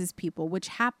freezes people, which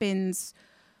happens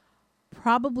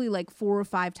probably like 4 or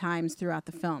 5 times throughout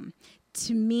the film.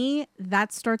 To me,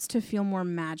 that starts to feel more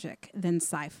magic than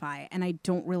sci-fi, and I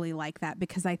don't really like that,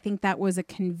 because I think that was a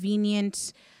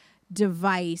convenient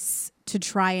device to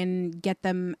try and get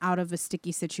them out of a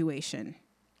sticky situation.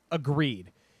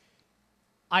 Agreed.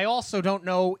 I also don't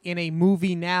know, in a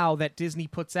movie now that Disney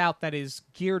puts out that is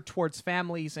geared towards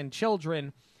families and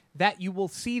children, that you will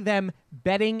see them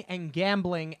betting and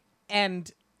gambling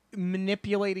and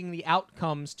manipulating the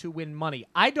outcomes to win money.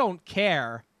 I don't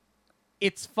care.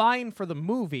 It's fine for the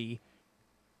movie,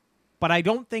 but I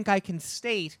don't think I can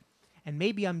state, and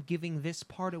maybe I'm giving this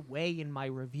part away in my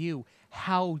review,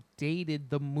 how dated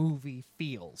the movie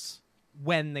feels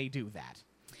when they do that.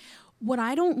 What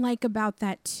I don't like about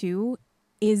that, too,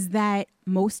 is that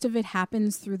most of it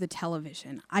happens through the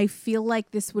television. I feel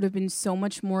like this would have been so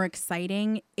much more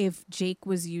exciting if Jake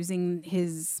was using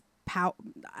his power.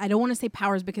 I don't want to say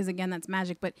powers because, again, that's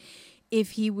magic, but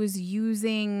if he was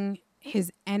using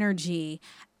his energy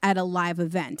at a live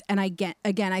event. And I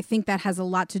think that has a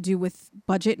lot to do with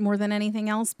budget more than anything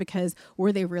else, because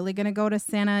were they really going to go to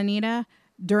Santa Anita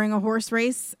during a horse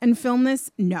race and film this?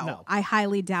 No, I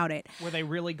highly doubt it. Were they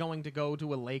really going to go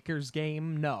to a Lakers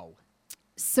game? No.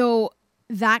 So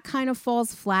that kind of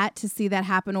falls flat to see that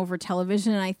happen over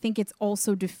television. And I think it's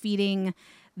also defeating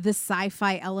the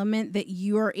sci-fi element that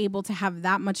you are able to have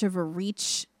that much of a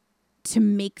reach to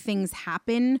make things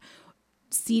happen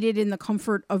seated in the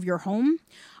comfort of your home.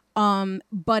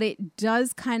 But it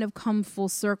does kind of come full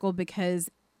circle because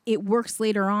it works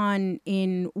later on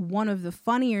in one of the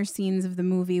funnier scenes of the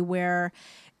movie where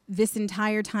this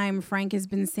entire time Frank has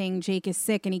been saying Jake is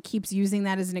sick, and he keeps using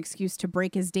that as an excuse to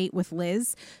break his date with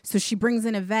Liz. So she brings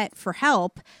in a vet for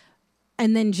help,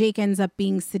 and then Jake ends up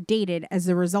being sedated as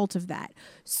a result of that.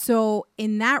 So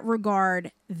in that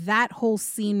regard, that whole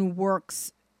scene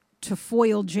works to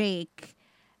foil Jake.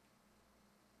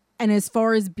 And as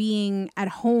far as being at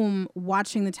home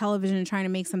watching the television and trying to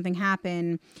make something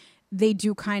happen, they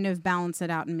do kind of balance it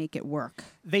out and make it work.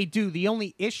 They do. The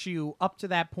only issue up to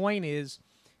that point is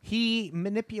he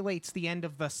manipulates the end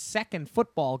of the second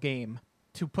football game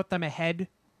to put them ahead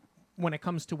when it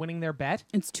comes to winning their bet.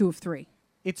 It's 2 of 3.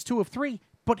 It's 2 of 3,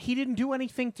 but he didn't do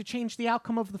anything to change the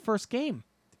outcome of the first game.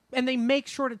 And they make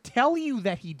sure to tell you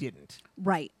that he didn't.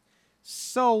 Right.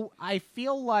 So I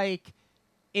feel like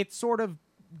it sort of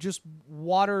just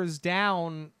waters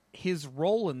down his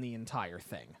role in the entire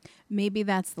thing. Maybe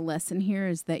that's the lesson here,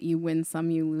 is that you win some,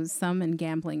 you lose some, and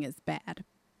gambling is bad.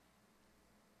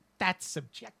 That's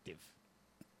subjective.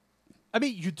 I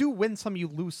mean, you do win some, you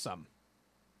lose some.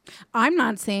 I'm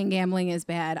not saying gambling is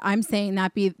bad. I'm saying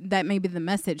that may be the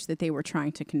message that they were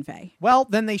trying to convey. Well,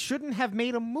 then they shouldn't have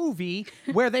made a movie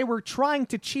where they were trying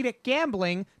to cheat at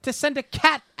gambling to send a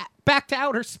cat back to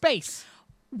outer space.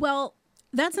 Well,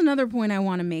 that's another point I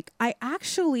want to make. I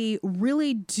actually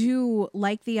really do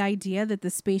like the idea that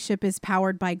the spaceship is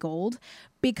powered by gold,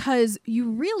 because you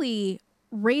really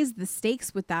raise the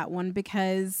stakes with that one,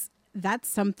 because that's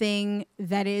something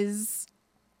that is,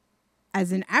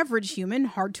 as an average human,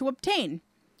 hard to obtain.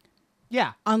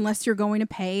 Yeah. Unless you're going to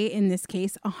pay, in this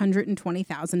case,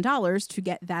 $120,000 to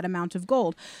get that amount of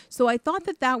gold. So I thought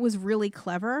that was really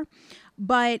clever.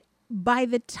 But by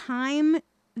the time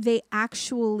they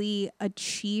actually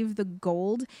achieve the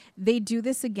gold, they do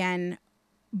this again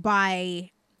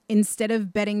by, instead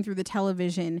of betting through the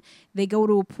television, they go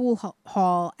to a pool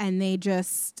hall and they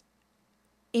just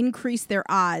increase their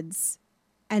odds,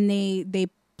 and they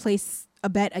place a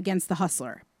bet against the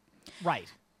hustler. Right.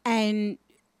 And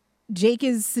Jake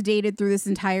is sedated through this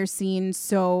entire scene,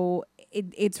 so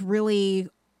it's really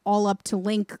all up to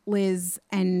Link, Liz,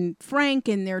 and Frank,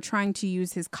 and they're trying to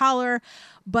use his collar.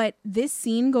 But this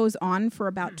scene goes on for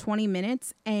about 20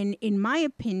 minutes, and in my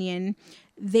opinion,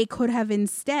 they could have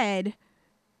instead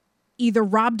either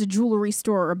robbed a jewelry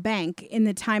store or a bank in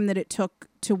the time that it took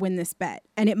to win this bet.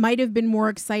 And it might have been more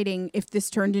exciting if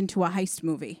this turned into a heist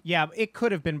movie. Yeah, it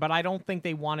could have been, but I don't think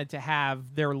they wanted to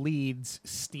have their leads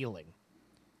stealing.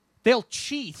 They'll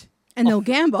cheat. And they'll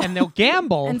gamble. And they'll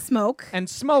gamble. And smoke. And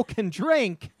smoke and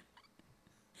drink.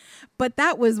 But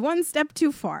that was one step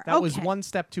too far. That was one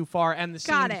step too far. And the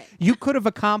scene, Got it. You could have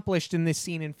accomplished in this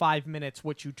scene in 5 minutes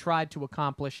what you tried to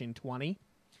accomplish in 20.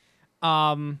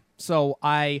 So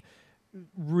I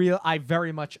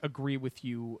very much agree with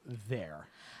you there.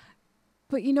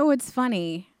 But you know what's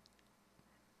funny?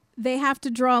 They have to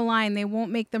draw a line. They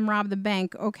won't make them rob the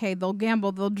bank. Okay, they'll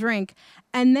gamble, they'll drink.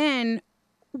 And then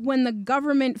when the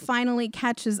government finally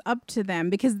catches up to them,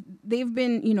 because they've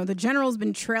been, the general's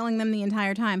been trailing them the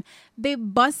entire time, they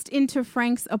bust into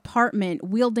Frank's apartment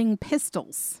wielding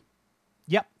pistols.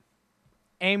 Yep.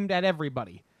 Aimed at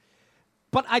everybody.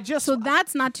 But So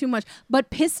that's not too much. But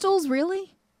pistols,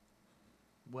 really?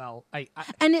 Well,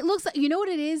 And it looks like, you know what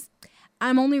it is?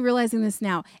 I'm only realizing this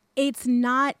now. It's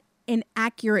not an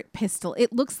accurate pistol.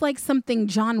 It looks like something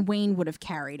John Wayne would have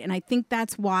carried. And I think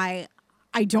that's why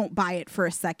I don't buy it for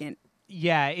a second.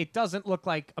 Yeah, it doesn't look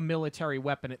like a military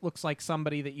weapon. It looks like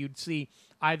somebody that you'd see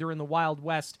either in the Wild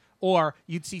West or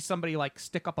you'd see somebody like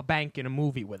stick up a bank in a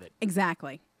movie with it.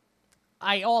 Exactly.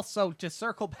 I also, to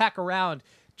circle back around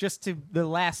just to the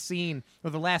last scene, or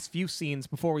the last few scenes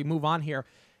before we move on here,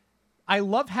 I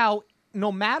love how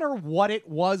no matter what it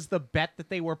was, the bet that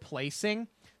they were placing,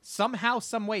 somehow,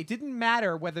 some way, it didn't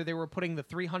matter whether they were putting the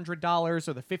 $300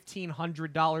 or the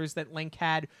 $1,500 that Link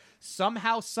had,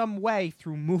 somehow, some way,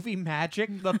 through movie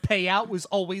magic, the payout was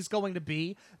always going to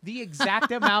be the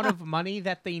exact amount of money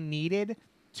that they needed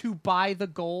to buy the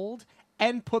gold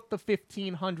and put the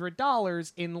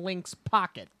 $1,500 in Link's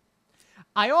pocket.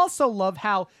 I also love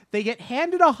how they get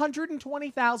handed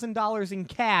 $120,000 in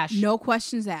cash. No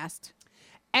questions asked.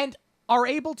 And are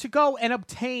able to go and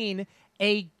obtain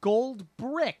a gold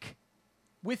brick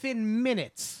within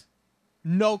minutes.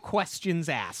 No questions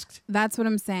asked. That's what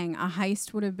I'm saying. A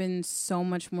heist would have been so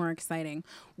much more exciting.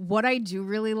 What I do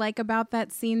really like about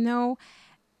that scene, though,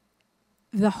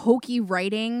 the hokey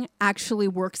writing actually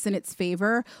works in its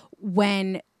favor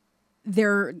when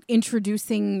they're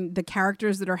introducing the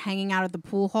characters that are hanging out at the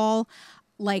pool hall.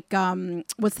 Like,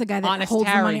 what's the guy that Honest holds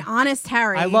Harry. the money? Honest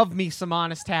Harry. I love me some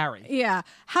Honest Harry. Yeah.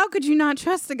 How could you not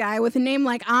trust a guy with a name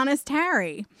like Honest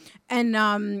Harry? And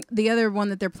the other one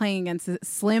that they're playing against is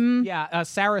Slim. Yeah,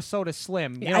 Sarasota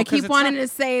Slim. You know, I 'cause keep it's wanting not, to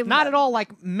say... Not at all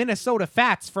like Minnesota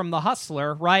Fats from The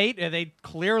Hustler, right? They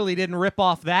clearly didn't rip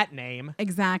off that name.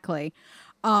 Exactly.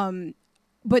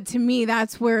 But to me,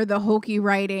 that's where the hokey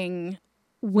writing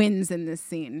wins in this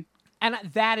scene. And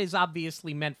that is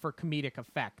obviously meant for comedic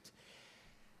effect.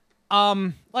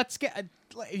 Let's get...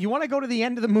 You want to go to the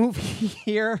end of the movie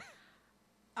here?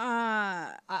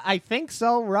 I think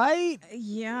so, right?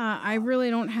 Yeah, I really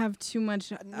don't have too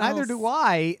much Neither else. do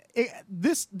I.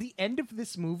 The end of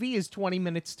this movie is 20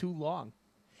 minutes too long.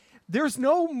 There's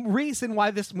no reason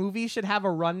why this movie should have a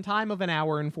runtime of an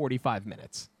hour and 45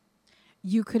 minutes.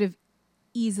 You could have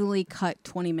easily cut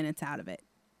 20 minutes out of it.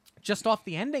 Just off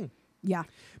the ending. Yeah.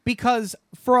 Because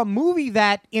for a movie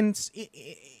that, in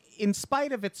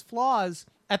spite of its flaws,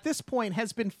 at this point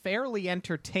has been fairly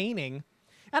entertaining.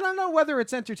 I don't know whether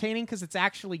it's entertaining because it's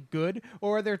actually good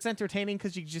or whether it's entertaining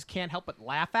because you just can't help but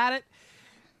laugh at it.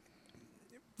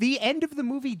 The end of the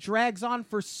movie drags on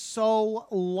for so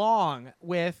long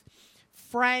with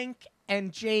Frank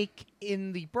and Jake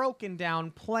in the broken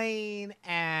down plane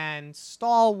and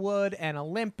Stallwood and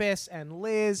Olympus and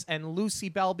Liz and Lucy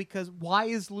Bell, because why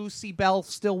is Lucy Bell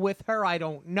still with her? I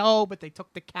don't know, but they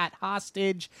took the cat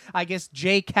hostage. I guess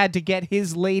Jake had to get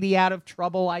his lady out of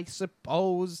trouble, I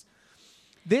suppose.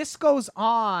 This goes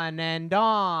on and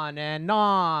on and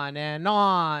on and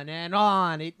on and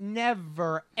on. It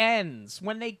never ends.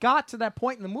 When they got to that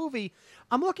point in the movie,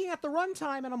 I'm looking at the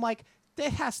runtime and I'm like, there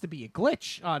has to be a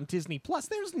glitch on Disney Plus.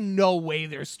 There's no way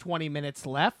there's 20 minutes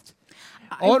left.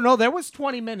 Oh, no, there was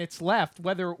 20 minutes left,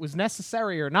 whether it was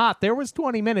necessary or not. There was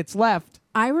 20 minutes left.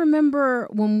 I remember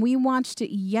when we watched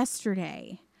it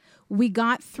yesterday, we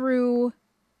got through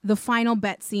the final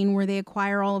bet scene where they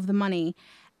acquire all of the money.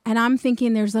 And I'm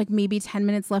thinking there's like maybe 10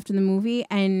 minutes left in the movie.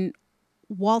 And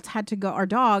Walt had to go, our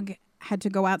dog had to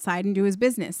go outside and do his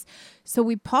business. So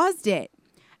we paused it.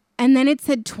 And then it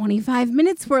said 25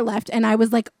 minutes were left. And I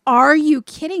was like, are you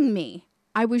kidding me?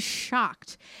 I was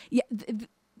shocked. Yeah,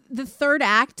 the third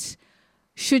act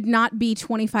should not be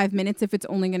 25 minutes if it's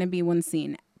only going to be one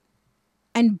scene.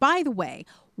 And by the way,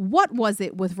 what was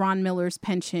it with Ron Miller's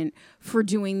penchant for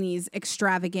doing these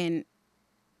extravagant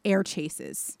air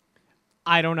chases?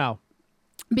 I don't know.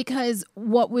 Because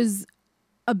what was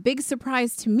a big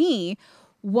surprise to me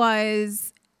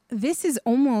was this is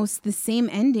almost the same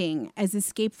ending as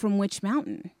Escape from Witch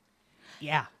Mountain.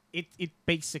 Yeah, it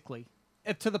basically.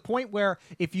 To the point where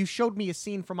if you showed me a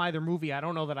scene from either movie, I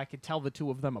don't know that I could tell the two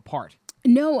of them apart.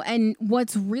 No, and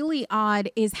what's really odd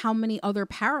is how many other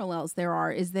parallels there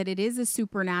are, is that it is a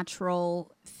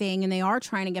supernatural thing and they are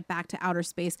trying to get back to outer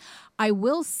space. I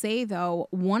will say, though,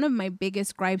 one of my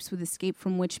biggest gripes with Escape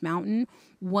from Witch Mountain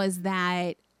was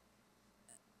that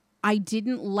I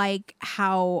didn't like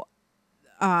how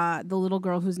the little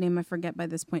girl whose name I forget by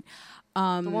this point.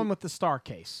 The one with the star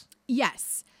case.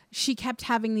 Yes. She kept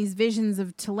having these visions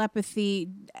of telepathy.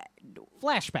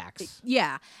 Flashbacks.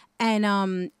 Yeah.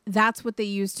 And that's what they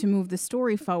used to move the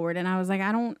story forward. And I was like,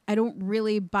 I don't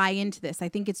really buy into this. I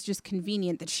think it's just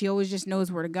convenient that she always just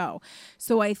knows where to go.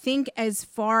 So I think as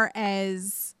far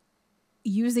as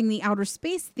using the outer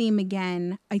space theme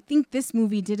again, I think this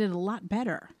movie did it a lot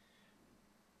better.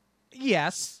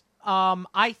 Yes.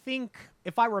 I think,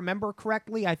 if I remember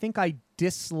correctly, I think I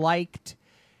disliked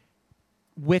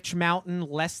Witch Mountain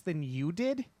less than you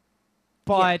did.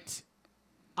 But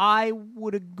I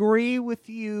would agree with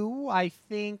you. I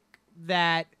think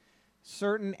that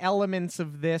certain elements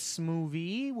of this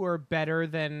movie were better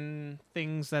than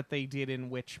things that they did in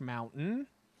Witch Mountain.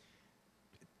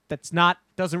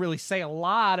 Doesn't really say a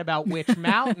lot about Witch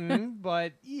Mountain,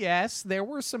 but yes, there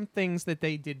were some things that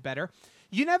they did better.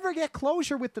 You never get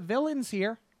closure with the villains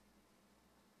here.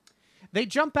 They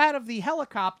jump out of the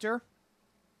helicopter,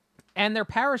 and their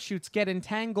parachutes get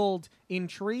entangled in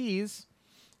trees,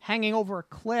 hanging over a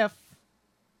cliff.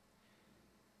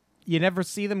 You never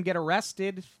see them get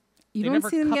arrested. You They don't never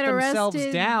see them cut get themselves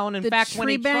arrested. down. In the fact, when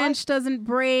tree he branch doesn't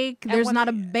break. And There's when not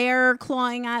a he- bear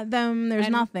clawing at them. There's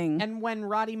nothing. And when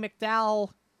Roddy McDowall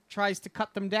tries to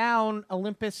cut them down,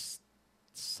 Olympus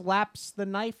slaps the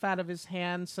knife out of his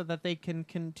hand so that they can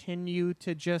continue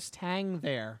to just hang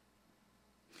there.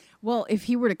 Well, if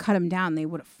he were to cut him down, they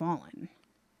would have fallen.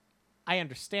 I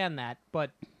understand that,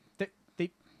 but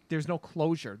there's no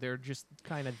closure. They're just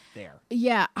kind of there.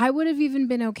 Yeah, I would have even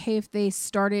been okay if they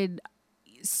started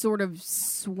sort of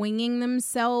swinging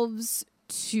themselves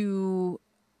to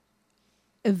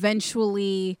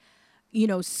eventually,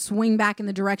 swing back in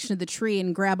the direction of the tree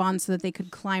and grab on so that they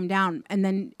could climb down. And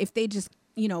then if they just,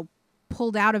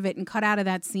 pulled out of it and cut out of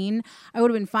that scene, I would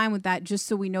have been fine with that just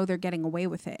so we know they're getting away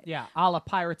with it. Yeah, a la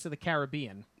Pirates of the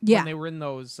Caribbean. Yeah. When they were in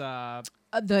those...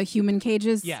 The human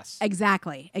cages? Yes.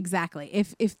 Exactly.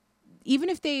 If even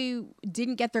if they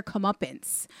didn't get their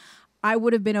comeuppance, I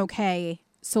would have been okay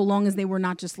so long as they were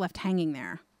not just left hanging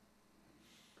there.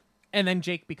 And then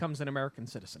Jake becomes an American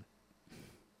citizen.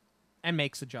 And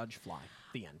makes a judge fly.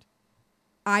 The end.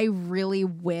 I really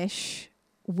wish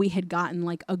we had gotten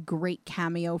like a great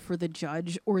cameo for the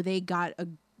judge, or they got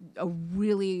a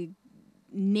really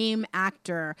name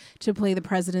actor to play the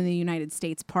president of the United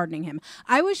States pardoning him.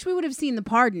 I wish we would have seen the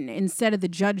pardon instead of the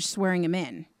judge swearing him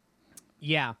in.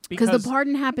 Yeah. Because the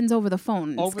pardon happens over the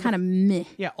phone. It's kind of meh.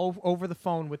 Yeah, over the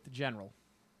phone with the general.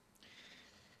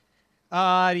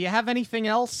 Do you have anything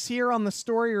else here on the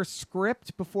story or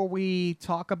script before we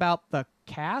talk about the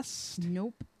cast?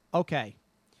 Nope. Okay.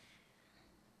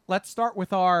 Let's start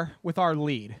with our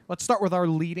lead. Let's start with our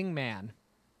leading man,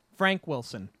 Frank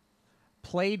Wilson,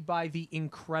 played by the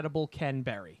incredible Ken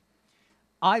Berry.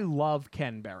 I love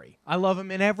Ken Berry. I love him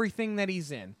in everything that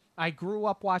he's in. I grew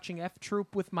up watching F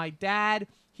Troop with my dad.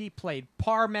 He played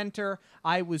Parmenter.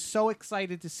 I was so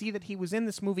excited to see that he was in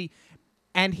this movie,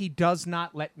 and he does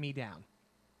not let me down.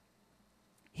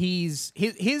 He is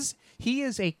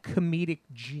a comedic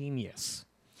genius.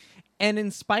 And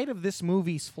in spite of this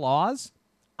movie's flaws,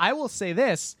 I will say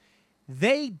this,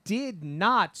 they did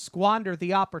not squander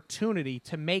the opportunity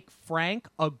to make Frank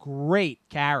a great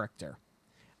character.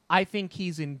 I think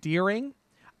he's endearing.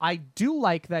 I do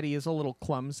like that he is a little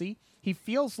clumsy. He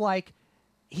feels like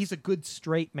he's a good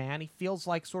straight man. He feels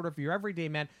like sort of your everyday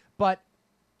man. But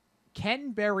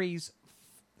Ken Berry's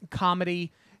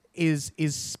comedy is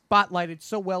spotlighted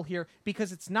so well here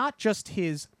because it's not just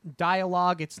his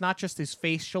dialogue, it's not just his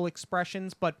facial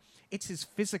expressions, but it's his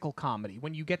physical comedy.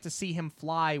 When you get to see him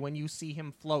fly, when you see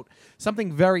him float,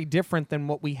 something very different than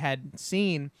what we had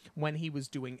seen when he was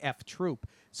doing F Troop.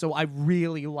 So I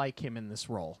really like him in this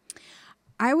role.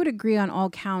 I would agree on all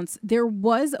counts. There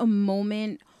was a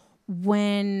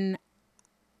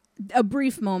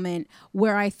brief moment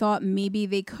where I thought maybe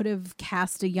they could have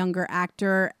cast a younger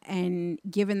actor and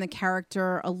given the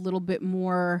character a little bit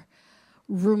more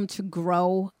room to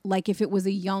grow. Like if it was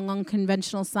a young,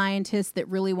 unconventional scientist that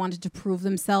really wanted to prove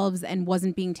themselves and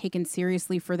wasn't being taken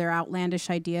seriously for their outlandish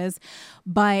ideas.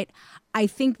 But I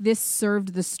think this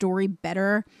served the story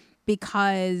better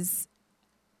because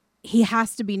he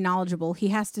has to be knowledgeable. He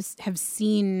has to have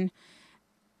seen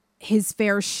his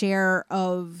fair share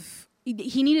of...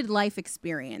 He needed life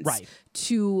experience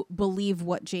to believe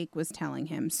what Jake was telling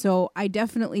him. So I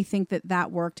definitely think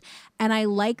that worked. And I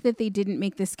like that they didn't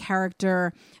make this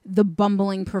character the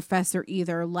bumbling professor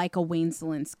either, like a Wayne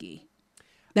Szalinski.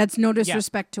 That's no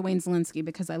disrespect to Wayne Szalinski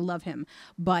because I love him.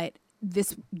 But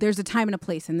there's a time and a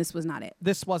place, and this was not it.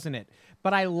 This wasn't it.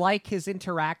 But I like his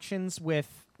interactions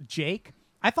with Jake.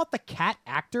 I thought the cat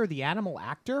actor, the animal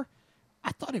actor,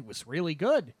 I thought it was really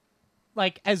good.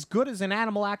 Like, as good as an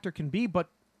animal actor can be, but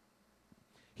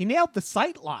he nailed the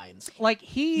sight lines.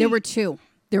 There were two.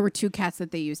 There were two cats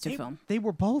that they used to film. They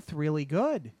were both really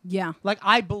good. Yeah. Like,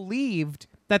 I believed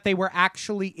that they were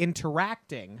actually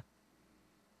interacting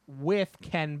with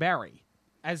Ken Berry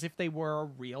as if they were a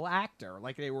real actor,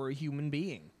 like they were a human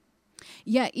being.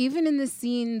 Yeah, even in the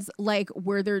scenes, like,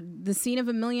 where they're the scene of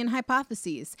A Million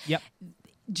Hypotheses.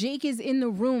 Jake is in the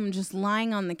room just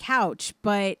lying on the couch,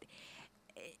 but...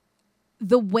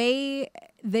 the way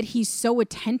that he's so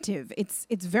attentive, it's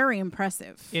very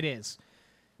impressive. It is.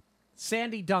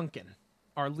 Sandy Duncan,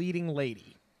 our leading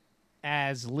lady,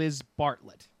 as Liz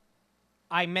Bartlett.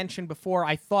 I mentioned before,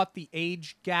 I thought the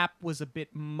age gap was a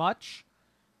bit much.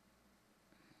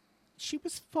 She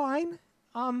was fine.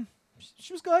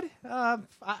 She was good.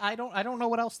 I don't know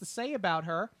what else to say about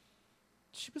her.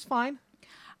 She was fine.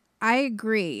 I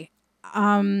agree.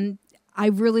 I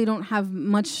really don't have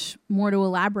much more to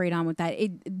elaborate on with that.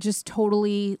 It just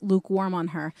totally lukewarm on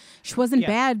her. She wasn't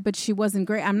bad, but she wasn't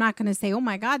great. I'm not going to say, oh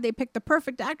my God, they picked the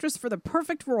perfect actress for the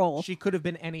perfect role. She could have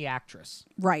been any actress.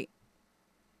 Right.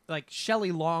 Like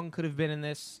Shelley Long could have been in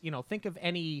this. Think of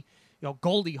any,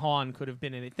 Goldie Hawn could have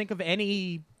been in it. Think of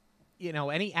any,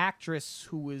 any actress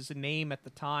who was a name at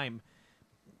the time.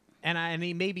 And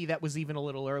maybe that was even a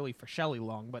little early for Shelley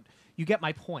Long, but you get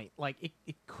my point. Like,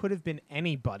 it could have been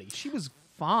anybody. She was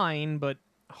fine, but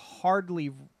hardly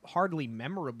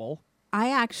memorable. I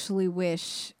actually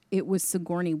wish it was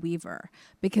Sigourney Weaver,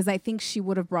 because I think she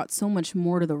would have brought so much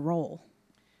more to the role.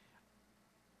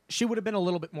 She would have been a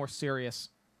little bit more serious.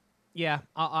 Yeah,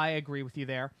 I agree with you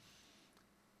there.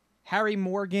 Harry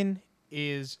Morgan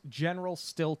is General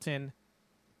Stilton.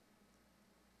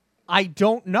 I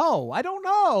don't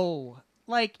know.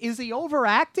 Like, is he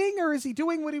overacting or is he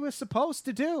doing what he was supposed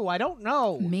to do? I don't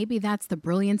know. Maybe that's the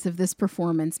brilliance of this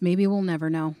performance. Maybe we'll never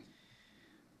know.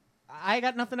 I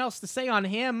got nothing else to say on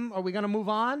him. Are we going to move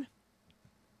on?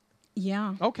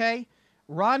 Yeah. Okay.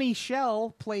 Ronnie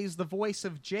Shell plays the voice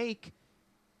of Jake.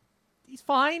 He's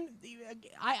fine.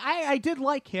 I did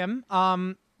like him.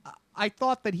 I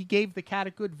thought that he gave the cat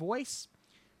a good voice.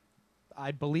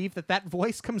 I believe that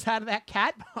voice comes out of that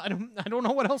cat. I don't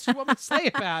know what else you want me to say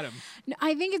about him. No,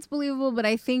 I think it's believable, but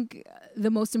I think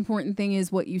the most important thing is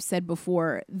what you said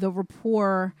before, the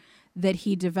rapport that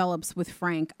he develops with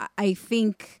Frank. I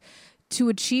think to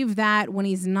achieve that when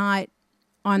he's not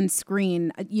on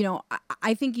screen,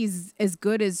 I think he's as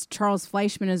good as Charles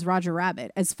Fleischman as Roger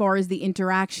Rabbit as far as the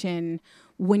interaction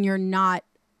when you're not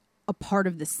a part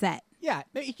of the set. Yeah,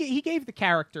 he gave the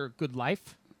character a good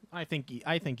life. I think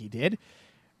he did.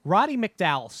 Roddy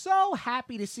McDowall. So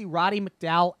happy to see Roddy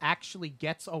McDowall actually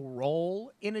gets a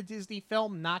role in a Disney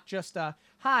film, not just a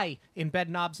hi in Bed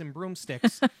Knobs and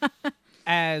Broomsticks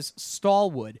as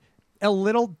Stallwood. A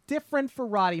little different for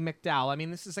Roddy McDowall. I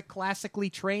mean, this is a classically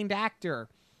trained actor.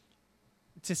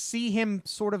 To see him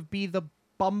sort of be the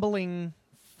bumbling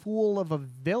fool of a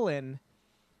villain,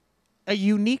 a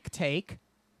unique take.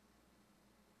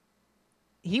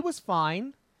 He was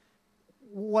fine.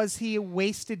 Was he a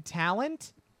wasted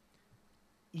talent?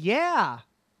 Yeah.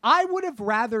 I would have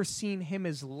rather seen him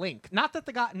as Link. Not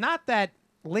that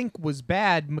Link was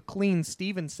bad, McLean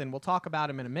Stevenson. We'll talk about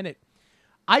him in a minute.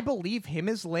 I believe him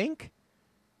as Link,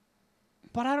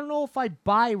 but I don't know if I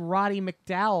buy Roddy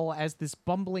McDowall as this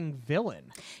bumbling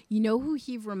villain. You know who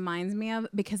he reminds me of?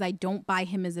 Because I don't buy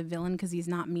him as a villain because he's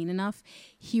not mean enough.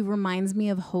 He reminds me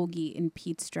of Hoagie in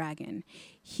Pete's Dragon.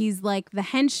 He's like the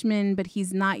henchman, but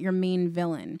he's not your main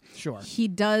villain. Sure. He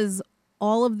does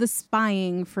all of the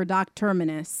spying for Doc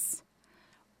Terminus,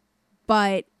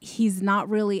 but he's not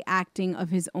really acting of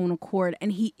his own accord.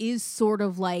 And he is sort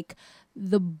of like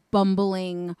the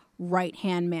bumbling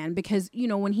right-hand man because,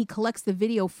 when he collects the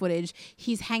video footage,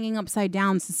 he's hanging upside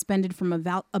down, suspended from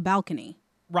a balcony.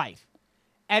 Right.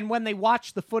 And when they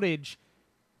watch the footage,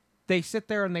 they sit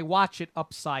there and they watch it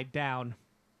upside down.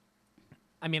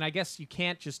 I mean, I guess you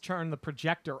can't just turn the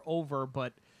projector over,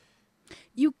 but...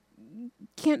 You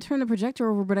can't turn the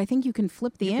projector over, but I think you can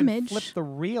flip the image. Flip the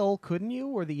reel, couldn't you?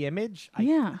 Or the image?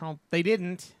 Yeah. They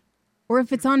didn't. Or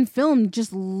if it's on film,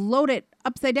 just load it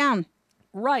upside down.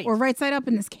 Right. Or right side up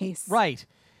in this case. Right.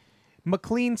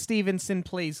 McLean Stevenson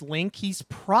plays Link. He's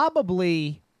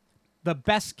probably the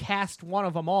best cast one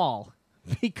of them all.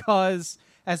 Because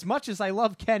as much as I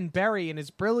love Ken Berry and as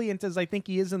brilliant as I think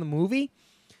he is in the movie,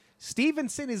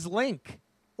 Stevenson is Link.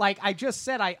 Like I just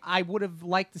said, I would have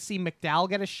liked to see McDowall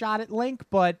get a shot at Link,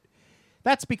 but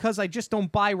that's because I just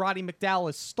don't buy Roddy McDowall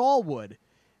as Stallwood.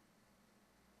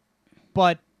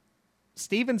 But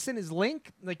Stevenson is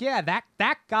Link. Like, yeah,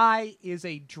 that guy is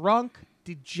a drunk,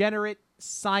 degenerate,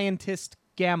 scientist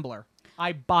gambler.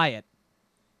 I buy it.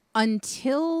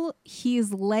 Until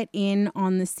he's let in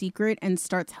on the secret and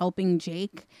starts helping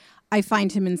Jake, I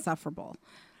find him insufferable.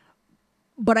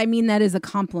 But I mean that as a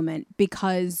compliment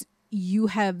because you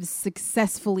have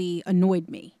successfully annoyed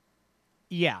me.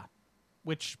 Yeah,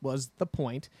 which was the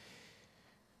point.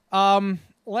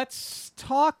 Let's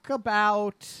talk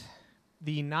about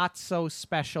the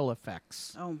not-so-special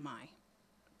effects. Oh, my.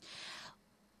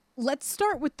 Let's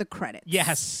start with the credits.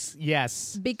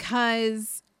 Yes.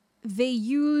 Because they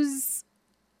use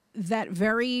that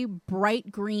very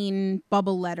bright green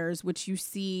bubble letters, which you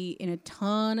see in a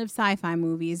ton of sci-fi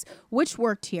movies, which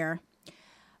worked here,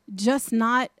 just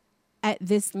not at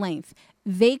this length.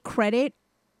 They credit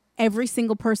every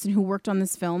single person who worked on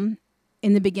this film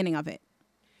in the beginning of it.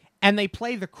 And they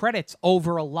play the credits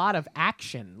over a lot of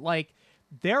action. Like,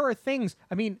 there are things,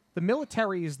 I mean, the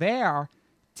military is there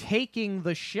taking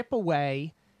the ship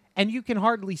away, and you can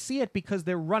hardly see it because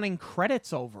they're running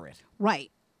credits over it. Right.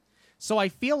 So I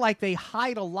feel like they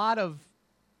hide a lot of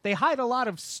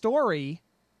story.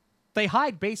 They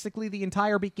hide basically the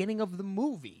entire beginning of the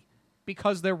movie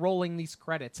because they're rolling these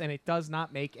credits, and it does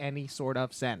not make any sort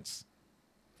of sense.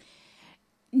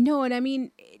 No, and I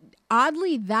mean,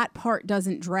 oddly, that part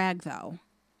doesn't drag, though.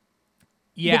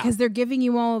 Yeah. Because they're giving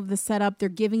you all of the setup. They're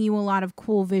giving you a lot of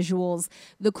cool visuals.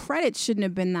 The credits shouldn't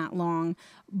have been that long,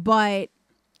 but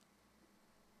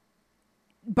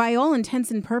by all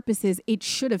intents and purposes, it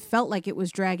should have felt like it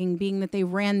was dragging, being that they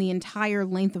ran the entire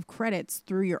length of credits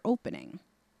through your opening.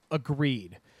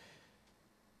 Agreed.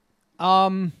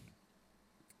 I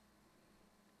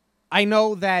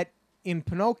know that in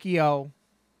Pinocchio,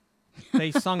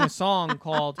 they sung a song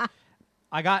called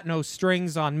I Got No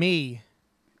Strings on Me.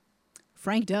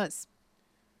 Frank does.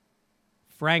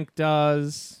 Frank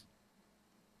does.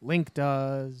 Link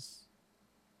does.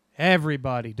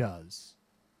 Everybody does.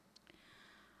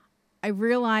 I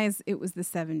realize it was the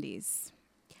 70s.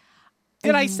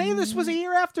 Did I say this was a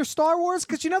year after Star Wars?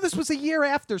 Because, this was a year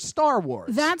after Star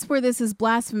Wars. That's where this is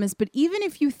blasphemous. But even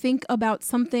if you think about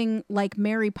something like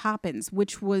Mary Poppins,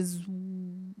 which was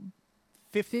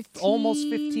almost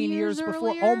 15 years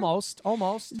before. earlier?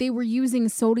 Almost. They were using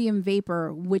sodium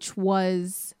vapor, which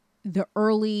was the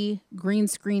early green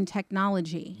screen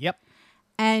technology. Yep.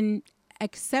 And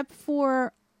except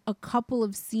for a couple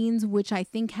of scenes, which I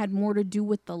think had more to do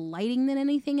with the lighting than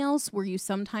anything else, where you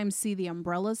sometimes see the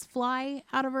umbrellas fly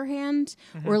out of her hand,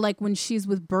 or like when she's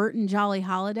with Bert and Jolly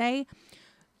Holiday,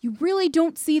 you really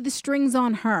don't see the strings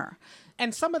on her.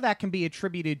 And some of that can be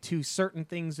attributed to certain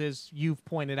things, as you've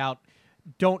pointed out,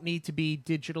 don't need to be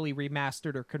digitally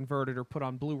remastered or converted or put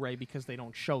on Blu-ray because they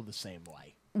don't show the same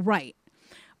way. Right.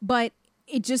 But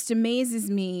it just amazes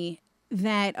me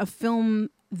that a film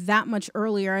that much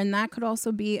earlier, and that could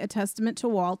also be a testament to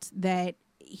Walt, that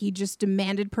he just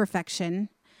demanded perfection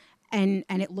and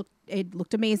it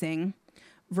looked amazing,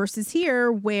 versus here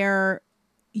where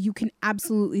you can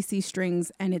absolutely see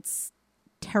strings and it's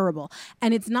terrible.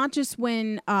 And it's not just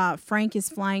when Frank is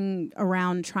flying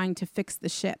around trying to fix the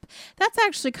ship. That's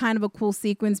actually kind of a cool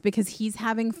sequence because he's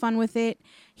having fun with it.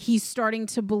 He's starting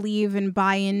to believe and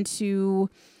buy into,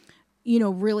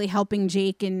 really helping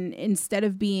Jake, and instead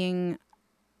of being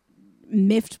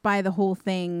miffed by the whole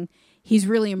thing, he's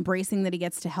really embracing that he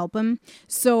gets to help him.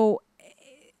 So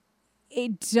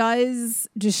it does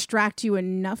distract you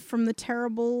enough from the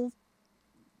terrible.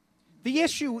 The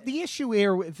issue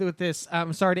here with this,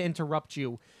 I'm sorry to interrupt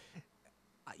you.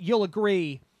 You'll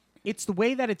agree, it's the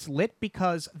way that it's lit,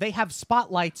 because they have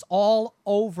spotlights all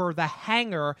over the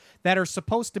hangar that are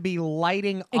supposed to be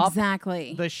lighting up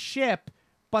Exactly. the ship,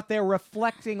 but they're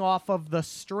reflecting off of the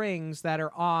strings that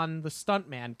are on the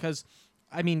stuntman. Because,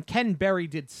 Ken Berry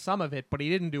did some of it, but he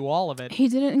didn't do all of it. He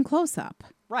did it in close-up.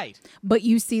 Right. But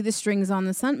you see the strings on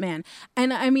the stuntman.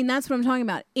 And that's what I'm talking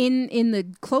about. In the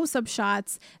close-up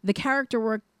shots, the character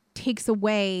work takes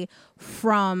away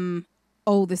from,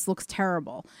 oh, this looks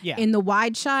terrible. Yeah. In the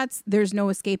wide shots, there's no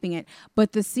escaping it.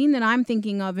 But the scene that I'm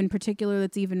thinking of in particular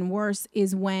that's even worse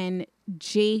is when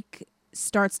Jake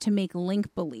starts to make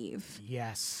Link believe.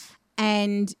 Yes.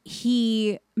 And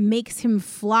he makes him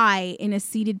fly in a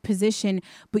seated position,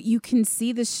 but you can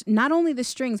see not only the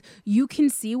strings, you can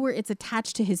see where it's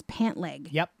attached to his pant leg.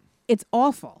 Yep. It's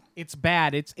awful. It's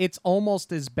bad. It's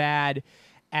almost as bad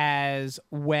as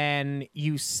when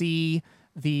you see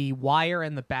the wire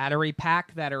and the battery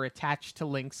pack that are attached to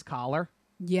Link's collar.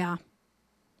 Yeah.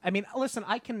 Listen,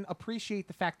 I can appreciate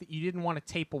the fact that you didn't want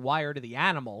to tape a wire to the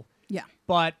animal. Yeah.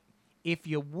 But if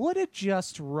you would have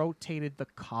just rotated the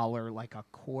collar like a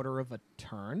quarter of a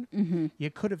turn, you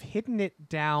could have hidden it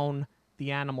down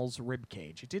the animal's rib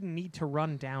cage. It didn't need to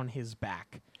run down his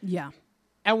back. Yeah.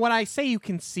 And when I say you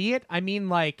can see it, I mean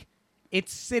like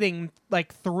it's sitting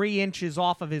like 3 inches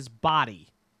off of his body.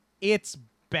 It's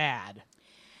bad.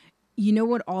 You know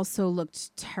what also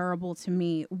looked terrible to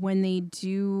me? When they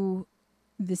do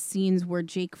the scenes where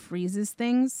Jake freezes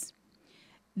things,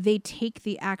 they take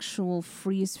the actual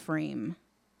freeze frame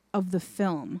of the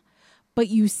film, but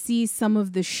you see some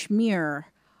of the schmear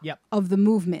Yep. of the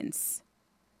movements.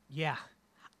 Yeah.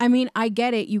 I mean, I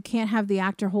get it. You can't have the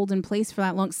actor hold in place for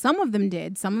that long. Some of them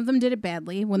did. Some of them did it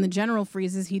badly. When the general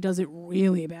freezes, he does it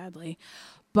really badly.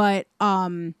 But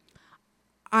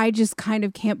I just kind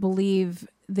of can't believe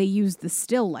they used the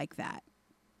still like that.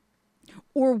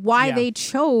 Or why they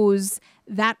chose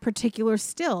that particular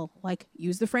still. Like,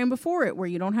 use the frame before it where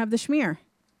you don't have the schmear.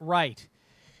 Right.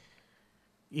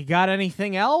 You got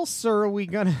anything else, or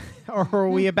are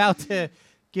we about to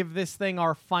give this thing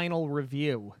our final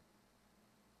review?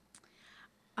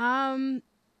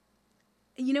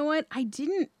 You know what? I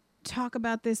didn't talk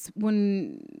about this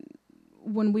when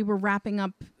we were wrapping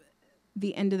up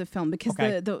the end of the film because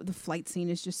the flight scene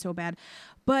is just so bad.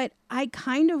 But I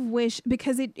kind of wish,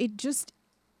 because it just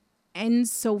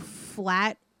ends so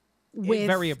flat with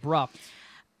very abrupt.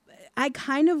 I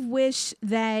kind of wish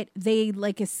that they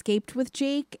like escaped with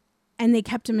Jake and they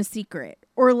kept him a secret.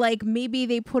 Or like maybe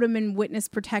they put him in witness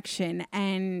protection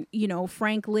and, you know,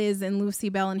 Frank, Liz, and Lucy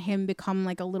Bell and him become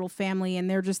like a little family and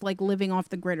they're just like living off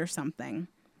the grid or something.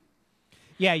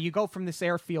 Yeah, you go from this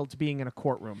airfield to being in a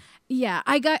courtroom. Yeah,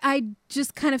 I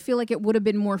just kind of feel like it would have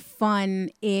been more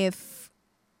fun if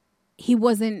he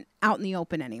wasn't out in the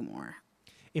open anymore.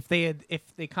 If they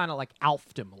kind of like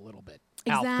Alfed him a little bit.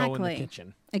 Exactly. Alf go in the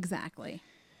kitchen. Exactly.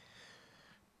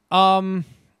 You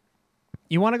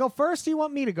want to go first, or you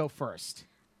want me to go first?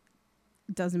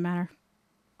 Doesn't matter.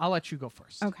 I'll let you go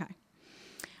first. Okay.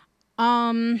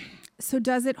 So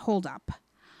does it hold up?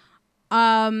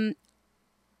 I'm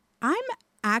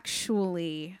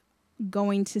actually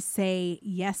going to say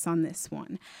yes on this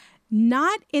one.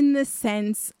 Not in the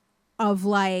sense of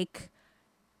like,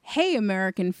 hey,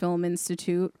 American Film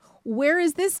Institute, where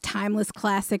is this timeless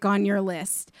classic on your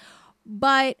list?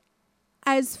 But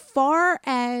as far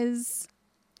as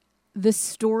the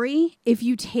story, if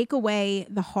you take away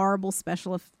the horrible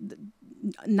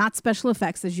not special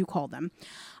effects as you call them,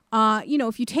 you know,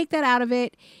 if you take that out of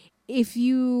it, if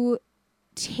you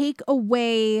take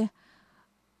away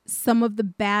some of the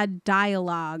bad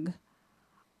dialogue,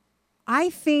 I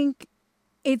think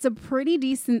it's a pretty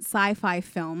decent sci-fi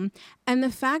film. And the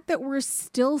fact that we're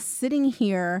still sitting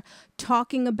here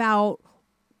talking about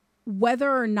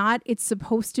whether or not it's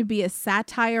supposed to be a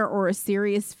satire or a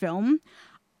serious film,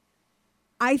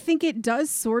 I think it does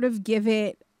sort of give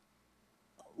it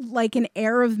like an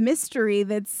air of mystery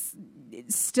that's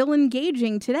still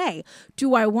engaging today.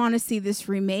 Do I want to see this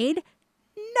remade?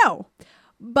 No.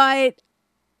 But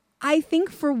I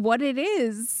think for what it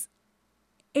is,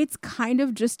 it's kind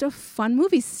of just a fun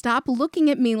movie. Stop looking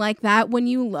at me like that when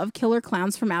you love Killer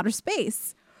Clowns from Outer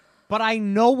Space. But I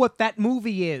know what that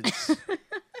movie is.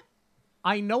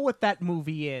 I know what that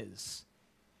movie is.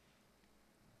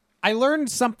 I learned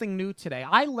something new today.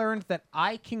 I learned that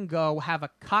I can go have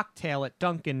a cocktail at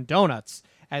Dunkin' Donuts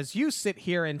as you sit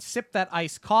here and sip that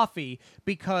iced coffee,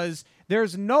 because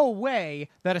there's no way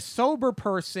that a sober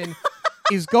person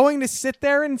is going to sit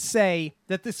there and say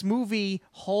that this movie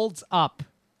holds up.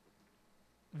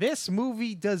 This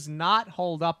movie does not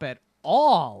hold up at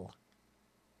all.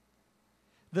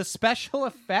 The special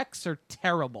effects are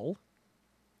terrible.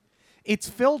 It's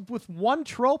filled with one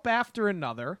trope after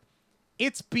another.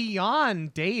 It's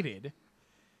beyond dated.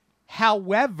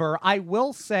 However, I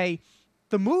will say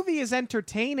the movie is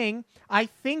entertaining. I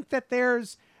think that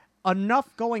there's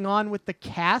enough going on with the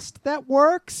cast that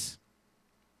works.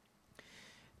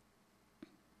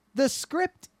 The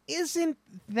script isn't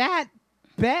that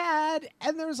bad,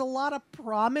 and there's a lot of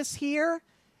promise here,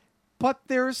 but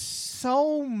there's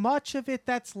so much of it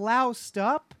that's loused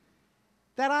up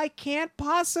that I can't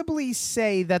possibly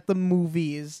say that the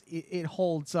movie it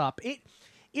holds up.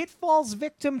 It falls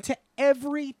victim to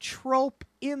every trope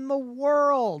in the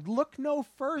world. Look no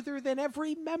further than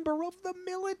every member of the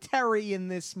military in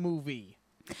this movie.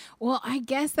 Well, I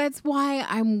guess that's why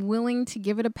I'm willing to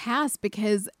give it a pass,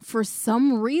 because for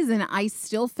some reason I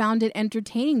still found it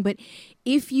entertaining. But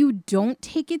if you don't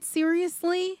take it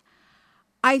seriously,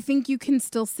 I think you can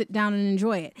still sit down and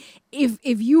enjoy it.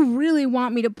 If you really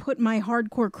want me to put my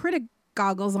hardcore critic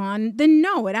goggles on, then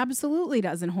no, it absolutely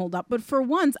doesn't hold up. But for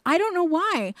once, I don't know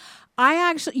why. I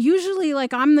actually, usually,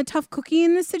 like, I'm the tough cookie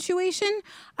in this situation.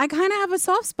 I kind of have a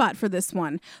soft spot for this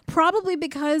one. Probably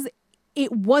because it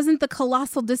wasn't the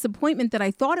colossal disappointment that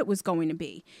I thought it was going to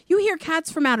be. You hear Cats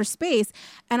from Outer Space,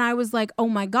 and I was like, oh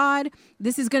my God,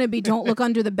 this is going to be Don't Look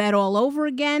Under the Bed all over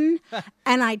again.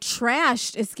 And I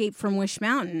trashed Escape from Wish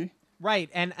Mountain. Right,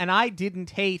 and I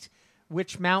didn't hate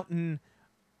Witch Mountain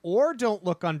or Don't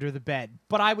Look Under the Bed,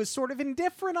 but I was sort of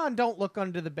indifferent on Don't Look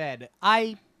Under the Bed.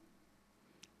 I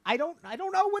don't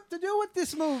know what to do with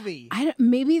this movie.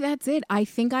 Maybe that's it. I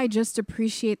think I just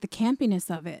appreciate the campiness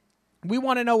of it. We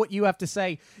want to know what you have to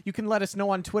say. You can let us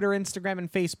know on Twitter, Instagram,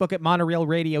 and Facebook at Monorail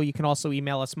Radio. You can also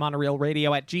email us,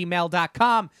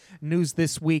 monorailradio@gmail.com. News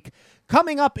this week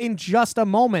coming up in just a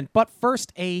moment. But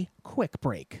first, a quick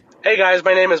break. Hey guys,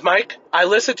 my name is Mike. I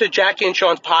listen to Jackie and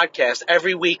Sean's podcast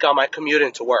every week on my commute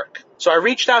into work. So I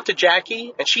reached out to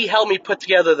Jackie, and she helped me put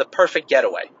together the perfect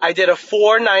getaway. I did a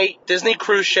 4-night Disney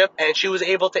cruise ship, and she was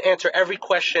able to answer every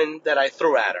question that I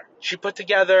threw at her. She put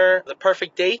together the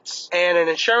perfect dates and an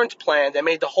insurance plan that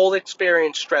made the whole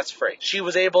experience stress-free. She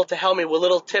was able to help me with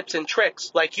little tips and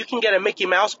tricks, like you can get a Mickey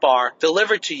Mouse bar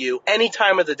delivered to you any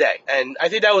time of the day. And I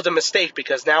think that was a mistake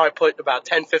because now I put about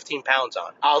 10, 15 pounds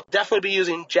on. I'll definitely be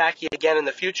using Jackie again in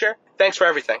the future. Thanks for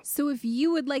everything. So if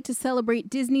you would like to celebrate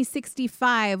Disney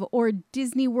 65 or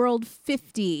Disney World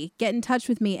 50, get in touch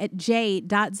with me at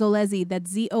j.zolezzi,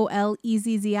 that's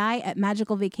Zolezzi, at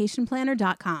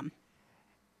magicalvacationplanner.com.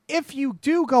 If you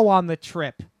do go on the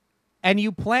trip and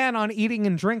you plan on eating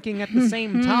and drinking at the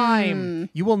same time,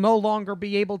 you will no longer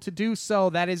be able to do so.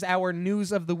 That is our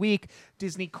news of the week.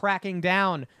 Disney cracking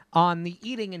down on the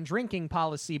eating and drinking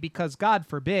policy because, God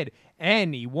forbid,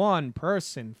 any one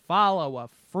person follow a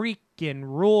freaking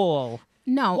rule.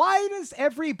 No. Why does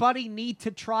everybody need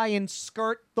to try and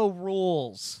skirt the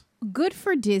rules? Good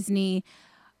for Disney.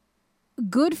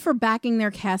 Good for backing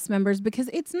their cast members, because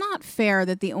it's not fair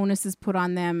that the onus is put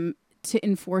on them to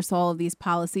enforce all of these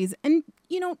policies. And,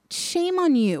 shame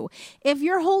on you. If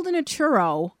you're holding a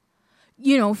churro,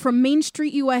 from Main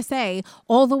Street, USA,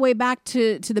 all the way back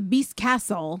to the Beast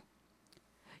Castle,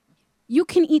 you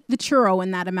can eat the churro in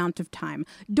that amount of time.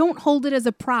 Don't hold it as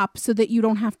a prop so that you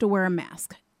don't have to wear a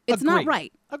mask. It's not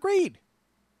right. Agreed.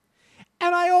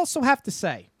 And I also have to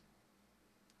say,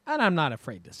 and I'm not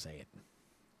afraid to say it,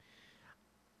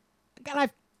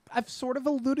 again, I've sort of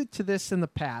alluded to this in the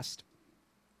past.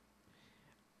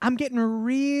 I'm getting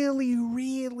really,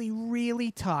 really,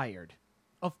 really tired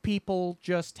of people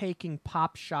just taking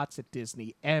pop shots at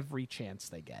Disney every chance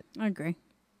they get. I agree.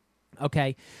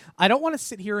 Okay? I don't want to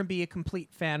sit here and be a complete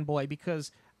fanboy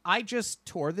because I just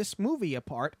tore this movie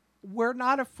apart. We're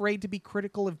not afraid to be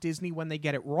critical of Disney when they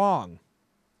get it wrong.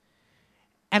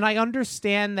 And I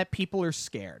understand that people are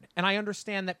scared. And I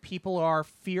understand that people are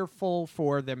fearful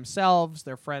for themselves,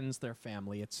 their friends, their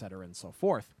family, etc., and so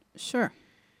forth. Sure.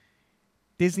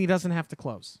 Disney doesn't have to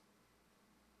close.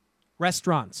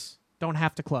 Restaurants don't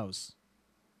have to close.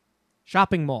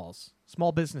 Shopping malls,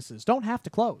 small businesses don't have to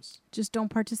close. Just don't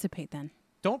participate then.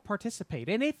 Don't participate.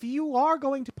 And if you are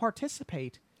going to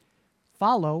participate,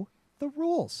 follow the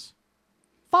rules.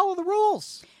 Follow the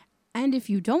rules. And if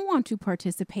you don't want to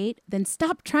participate, then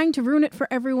stop trying to ruin it for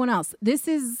everyone else.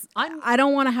 I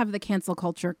don't want to have the cancel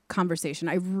culture conversation.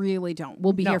 I really don't.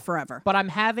 We'll be here forever. But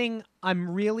I'm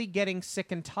really getting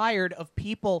sick and tired of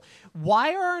people.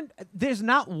 There's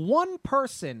not one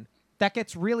person that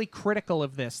gets really critical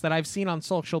of this that I've seen on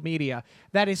social media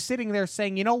that is sitting there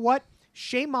saying, you know what?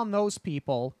 Shame on those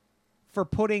people for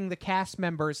putting the cast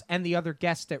members and the other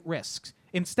guests at risk.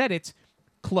 Instead, it's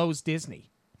close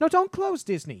Disney. No, don't close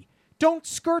Disney. Don't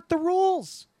skirt the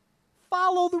rules.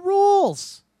 Follow the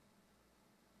rules.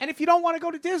 And if you don't want to go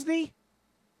to Disney,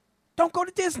 don't go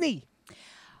to Disney.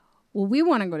 Well, we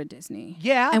want to go to Disney.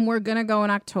 Yeah. And we're going to go in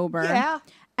October. Yeah.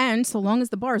 And so long as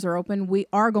the bars are open, we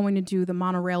are going to do the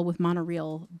monorail with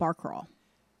monorail bar crawl.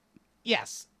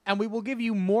 Yes. And we will give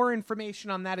you more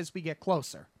information on that as we get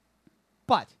closer.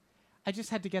 But I just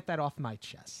had to get that off my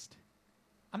chest.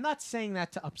 I'm not saying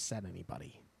that to upset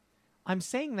anybody. I'm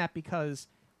saying that because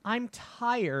I'm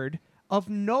tired of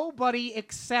nobody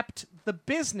except the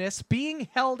business being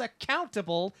held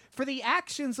accountable for the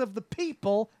actions of the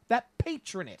people that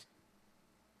patron it.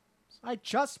 So I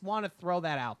just want to throw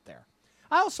that out there.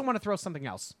 I also want to throw something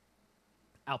else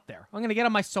out there. I'm going to get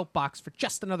on my soapbox for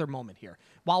just another moment here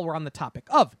while we're on the topic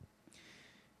of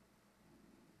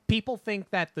people think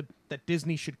that that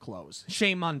Disney should close.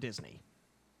 Shame on Disney.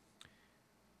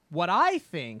 What I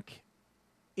think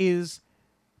is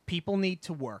people need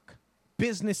to work.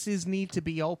 Businesses need to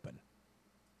be open.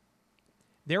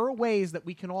 There are ways that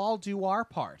we can all do our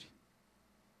part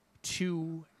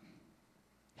to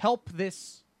help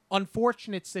this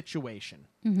unfortunate situation,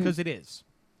 because it is.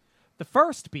 The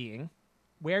first being,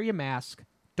 wear your mask,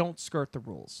 don't skirt the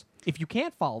rules. If you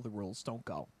can't follow the rules, don't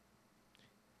go.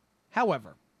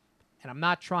 However, and I'm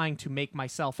not trying to make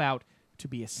myself out to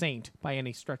be a saint by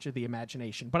any stretch of the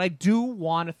imagination, but I do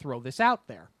want to throw this out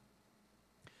there.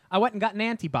 I went and got an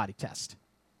antibody test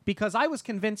because I was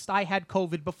convinced I had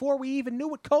COVID before we even knew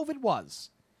what COVID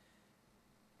was.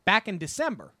 Back in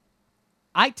December,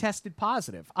 I tested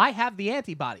positive. I have the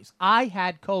antibodies. I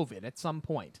had COVID at some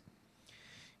point.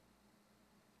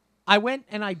 I went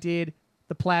and I did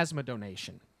the plasma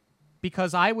donation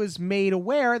because I was made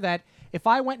aware that if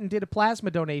I went and did a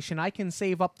plasma donation, I can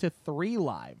save up to 3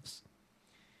 lives.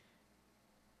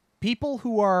 People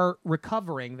who are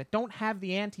recovering that don't have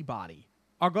the antibody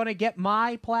are going to get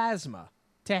my plasma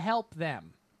to help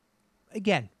them.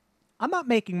 Again, I'm not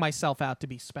making myself out to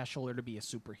be special or to be a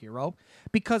superhero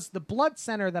because the blood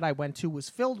center that I went to was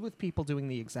filled with people doing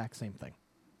the exact same thing.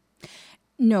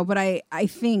 No, but I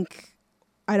think,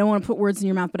 I don't want to put words in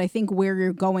your mouth, but I think where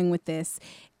you're going with this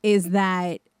is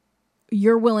that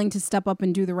you're willing to step up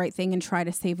and do the right thing and try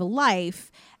to save a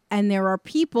life. And there are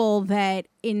people that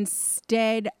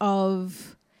instead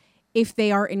of, if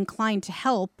they are inclined to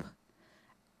help,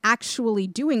 actually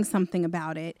doing something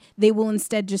about it, they will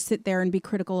instead just sit there and be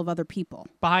critical of other people.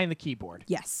 Behind the keyboard.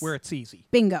 Yes. Where it's easy.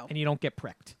 Bingo. And you don't get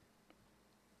pricked.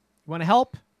 You want to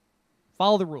help?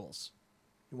 Follow the rules.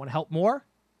 You want to help more?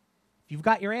 If you've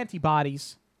got your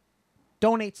antibodies,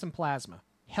 donate some plasma.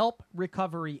 Help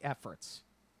recovery efforts.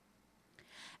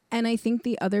 And I think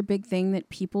the other big thing that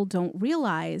people don't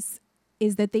realize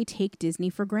is that they take Disney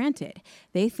for granted.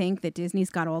 They think that Disney's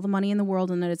got all the money in the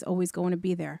world and that it's always going to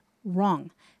be there.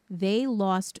 Wrong. They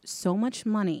lost so much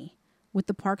money with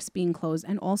the parks being closed.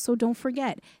 And also, don't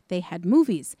forget, they had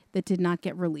movies that did not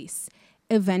get released.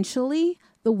 Eventually,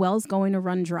 the well's going to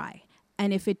run dry.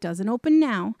 And if it doesn't open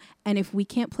now, and if we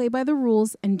can't play by the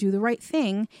rules and do the right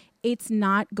thing, it's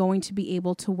not going to be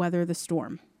able to weather the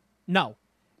storm. No.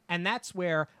 And that's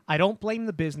where I don't blame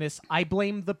the business. I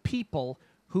blame the people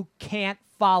who can't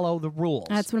follow the rules.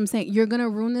 That's what I'm saying. You're going to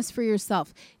ruin this for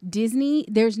yourself. Disney,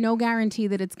 there's no guarantee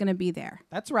that it's going to be there.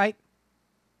 That's right.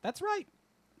 That's right.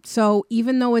 So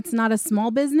even though it's not a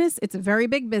small business, it's a very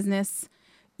big business.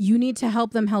 You need to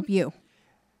help them help you.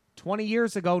 20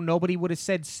 years ago, nobody would have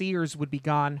said Sears would be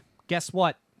gone. Guess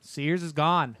what? Sears is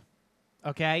gone.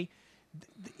 Okay?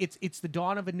 It's the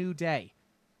dawn of a new day.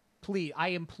 Please, I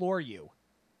implore you.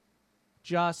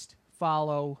 Just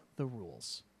follow the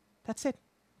rules. That's it.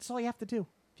 That's all you have to do.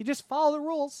 If you just follow the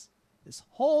rules, this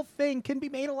whole thing can be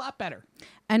made a lot better.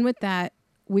 And with that,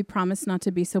 we promise not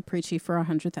to be so preachy for our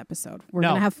 100th episode. We're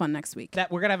going to have fun next week.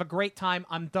 We're going to have a great time.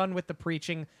 I'm done with the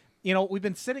preaching. You know, we've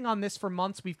been sitting on this for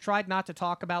months. We've tried not to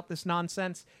talk about this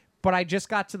nonsense, but I just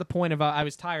got to the point of I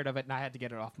was tired of it, and I had to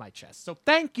get it off my chest. So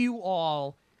thank you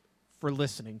all for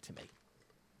listening to me.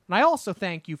 And I also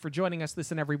thank you for joining us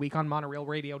this and every week on Monorail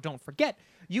Radio. Don't forget,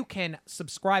 you can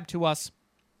subscribe to us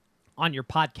on your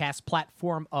podcast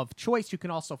platform of choice. You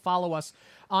can also follow us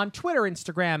on Twitter,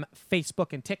 Instagram,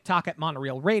 Facebook, and TikTok at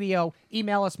Monorail Radio.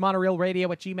 Email us,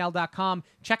 monorailradio@gmail.com.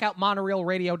 Check out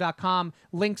monorailradio.com.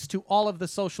 Links to all of the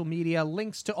social media,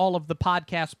 links to all of the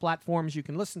podcast platforms. You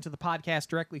can listen to the podcast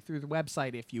directly through the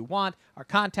website if you want. Our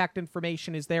contact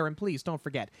information is there. And please don't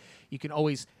forget, you can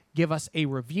always give us a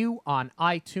review on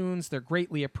iTunes. They're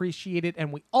greatly appreciated,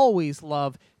 and we always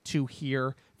love to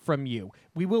hear from you.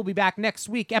 We will be back next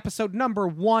week, episode number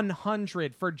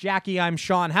 100. For Jackie, I'm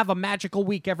Sean. Have a magical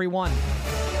week, everyone.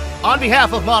 On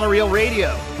behalf of Monorail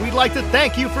Radio, we'd like to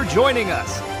thank you for joining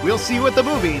us. We'll see you at the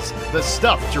movies, the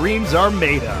stuff dreams are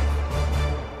made of.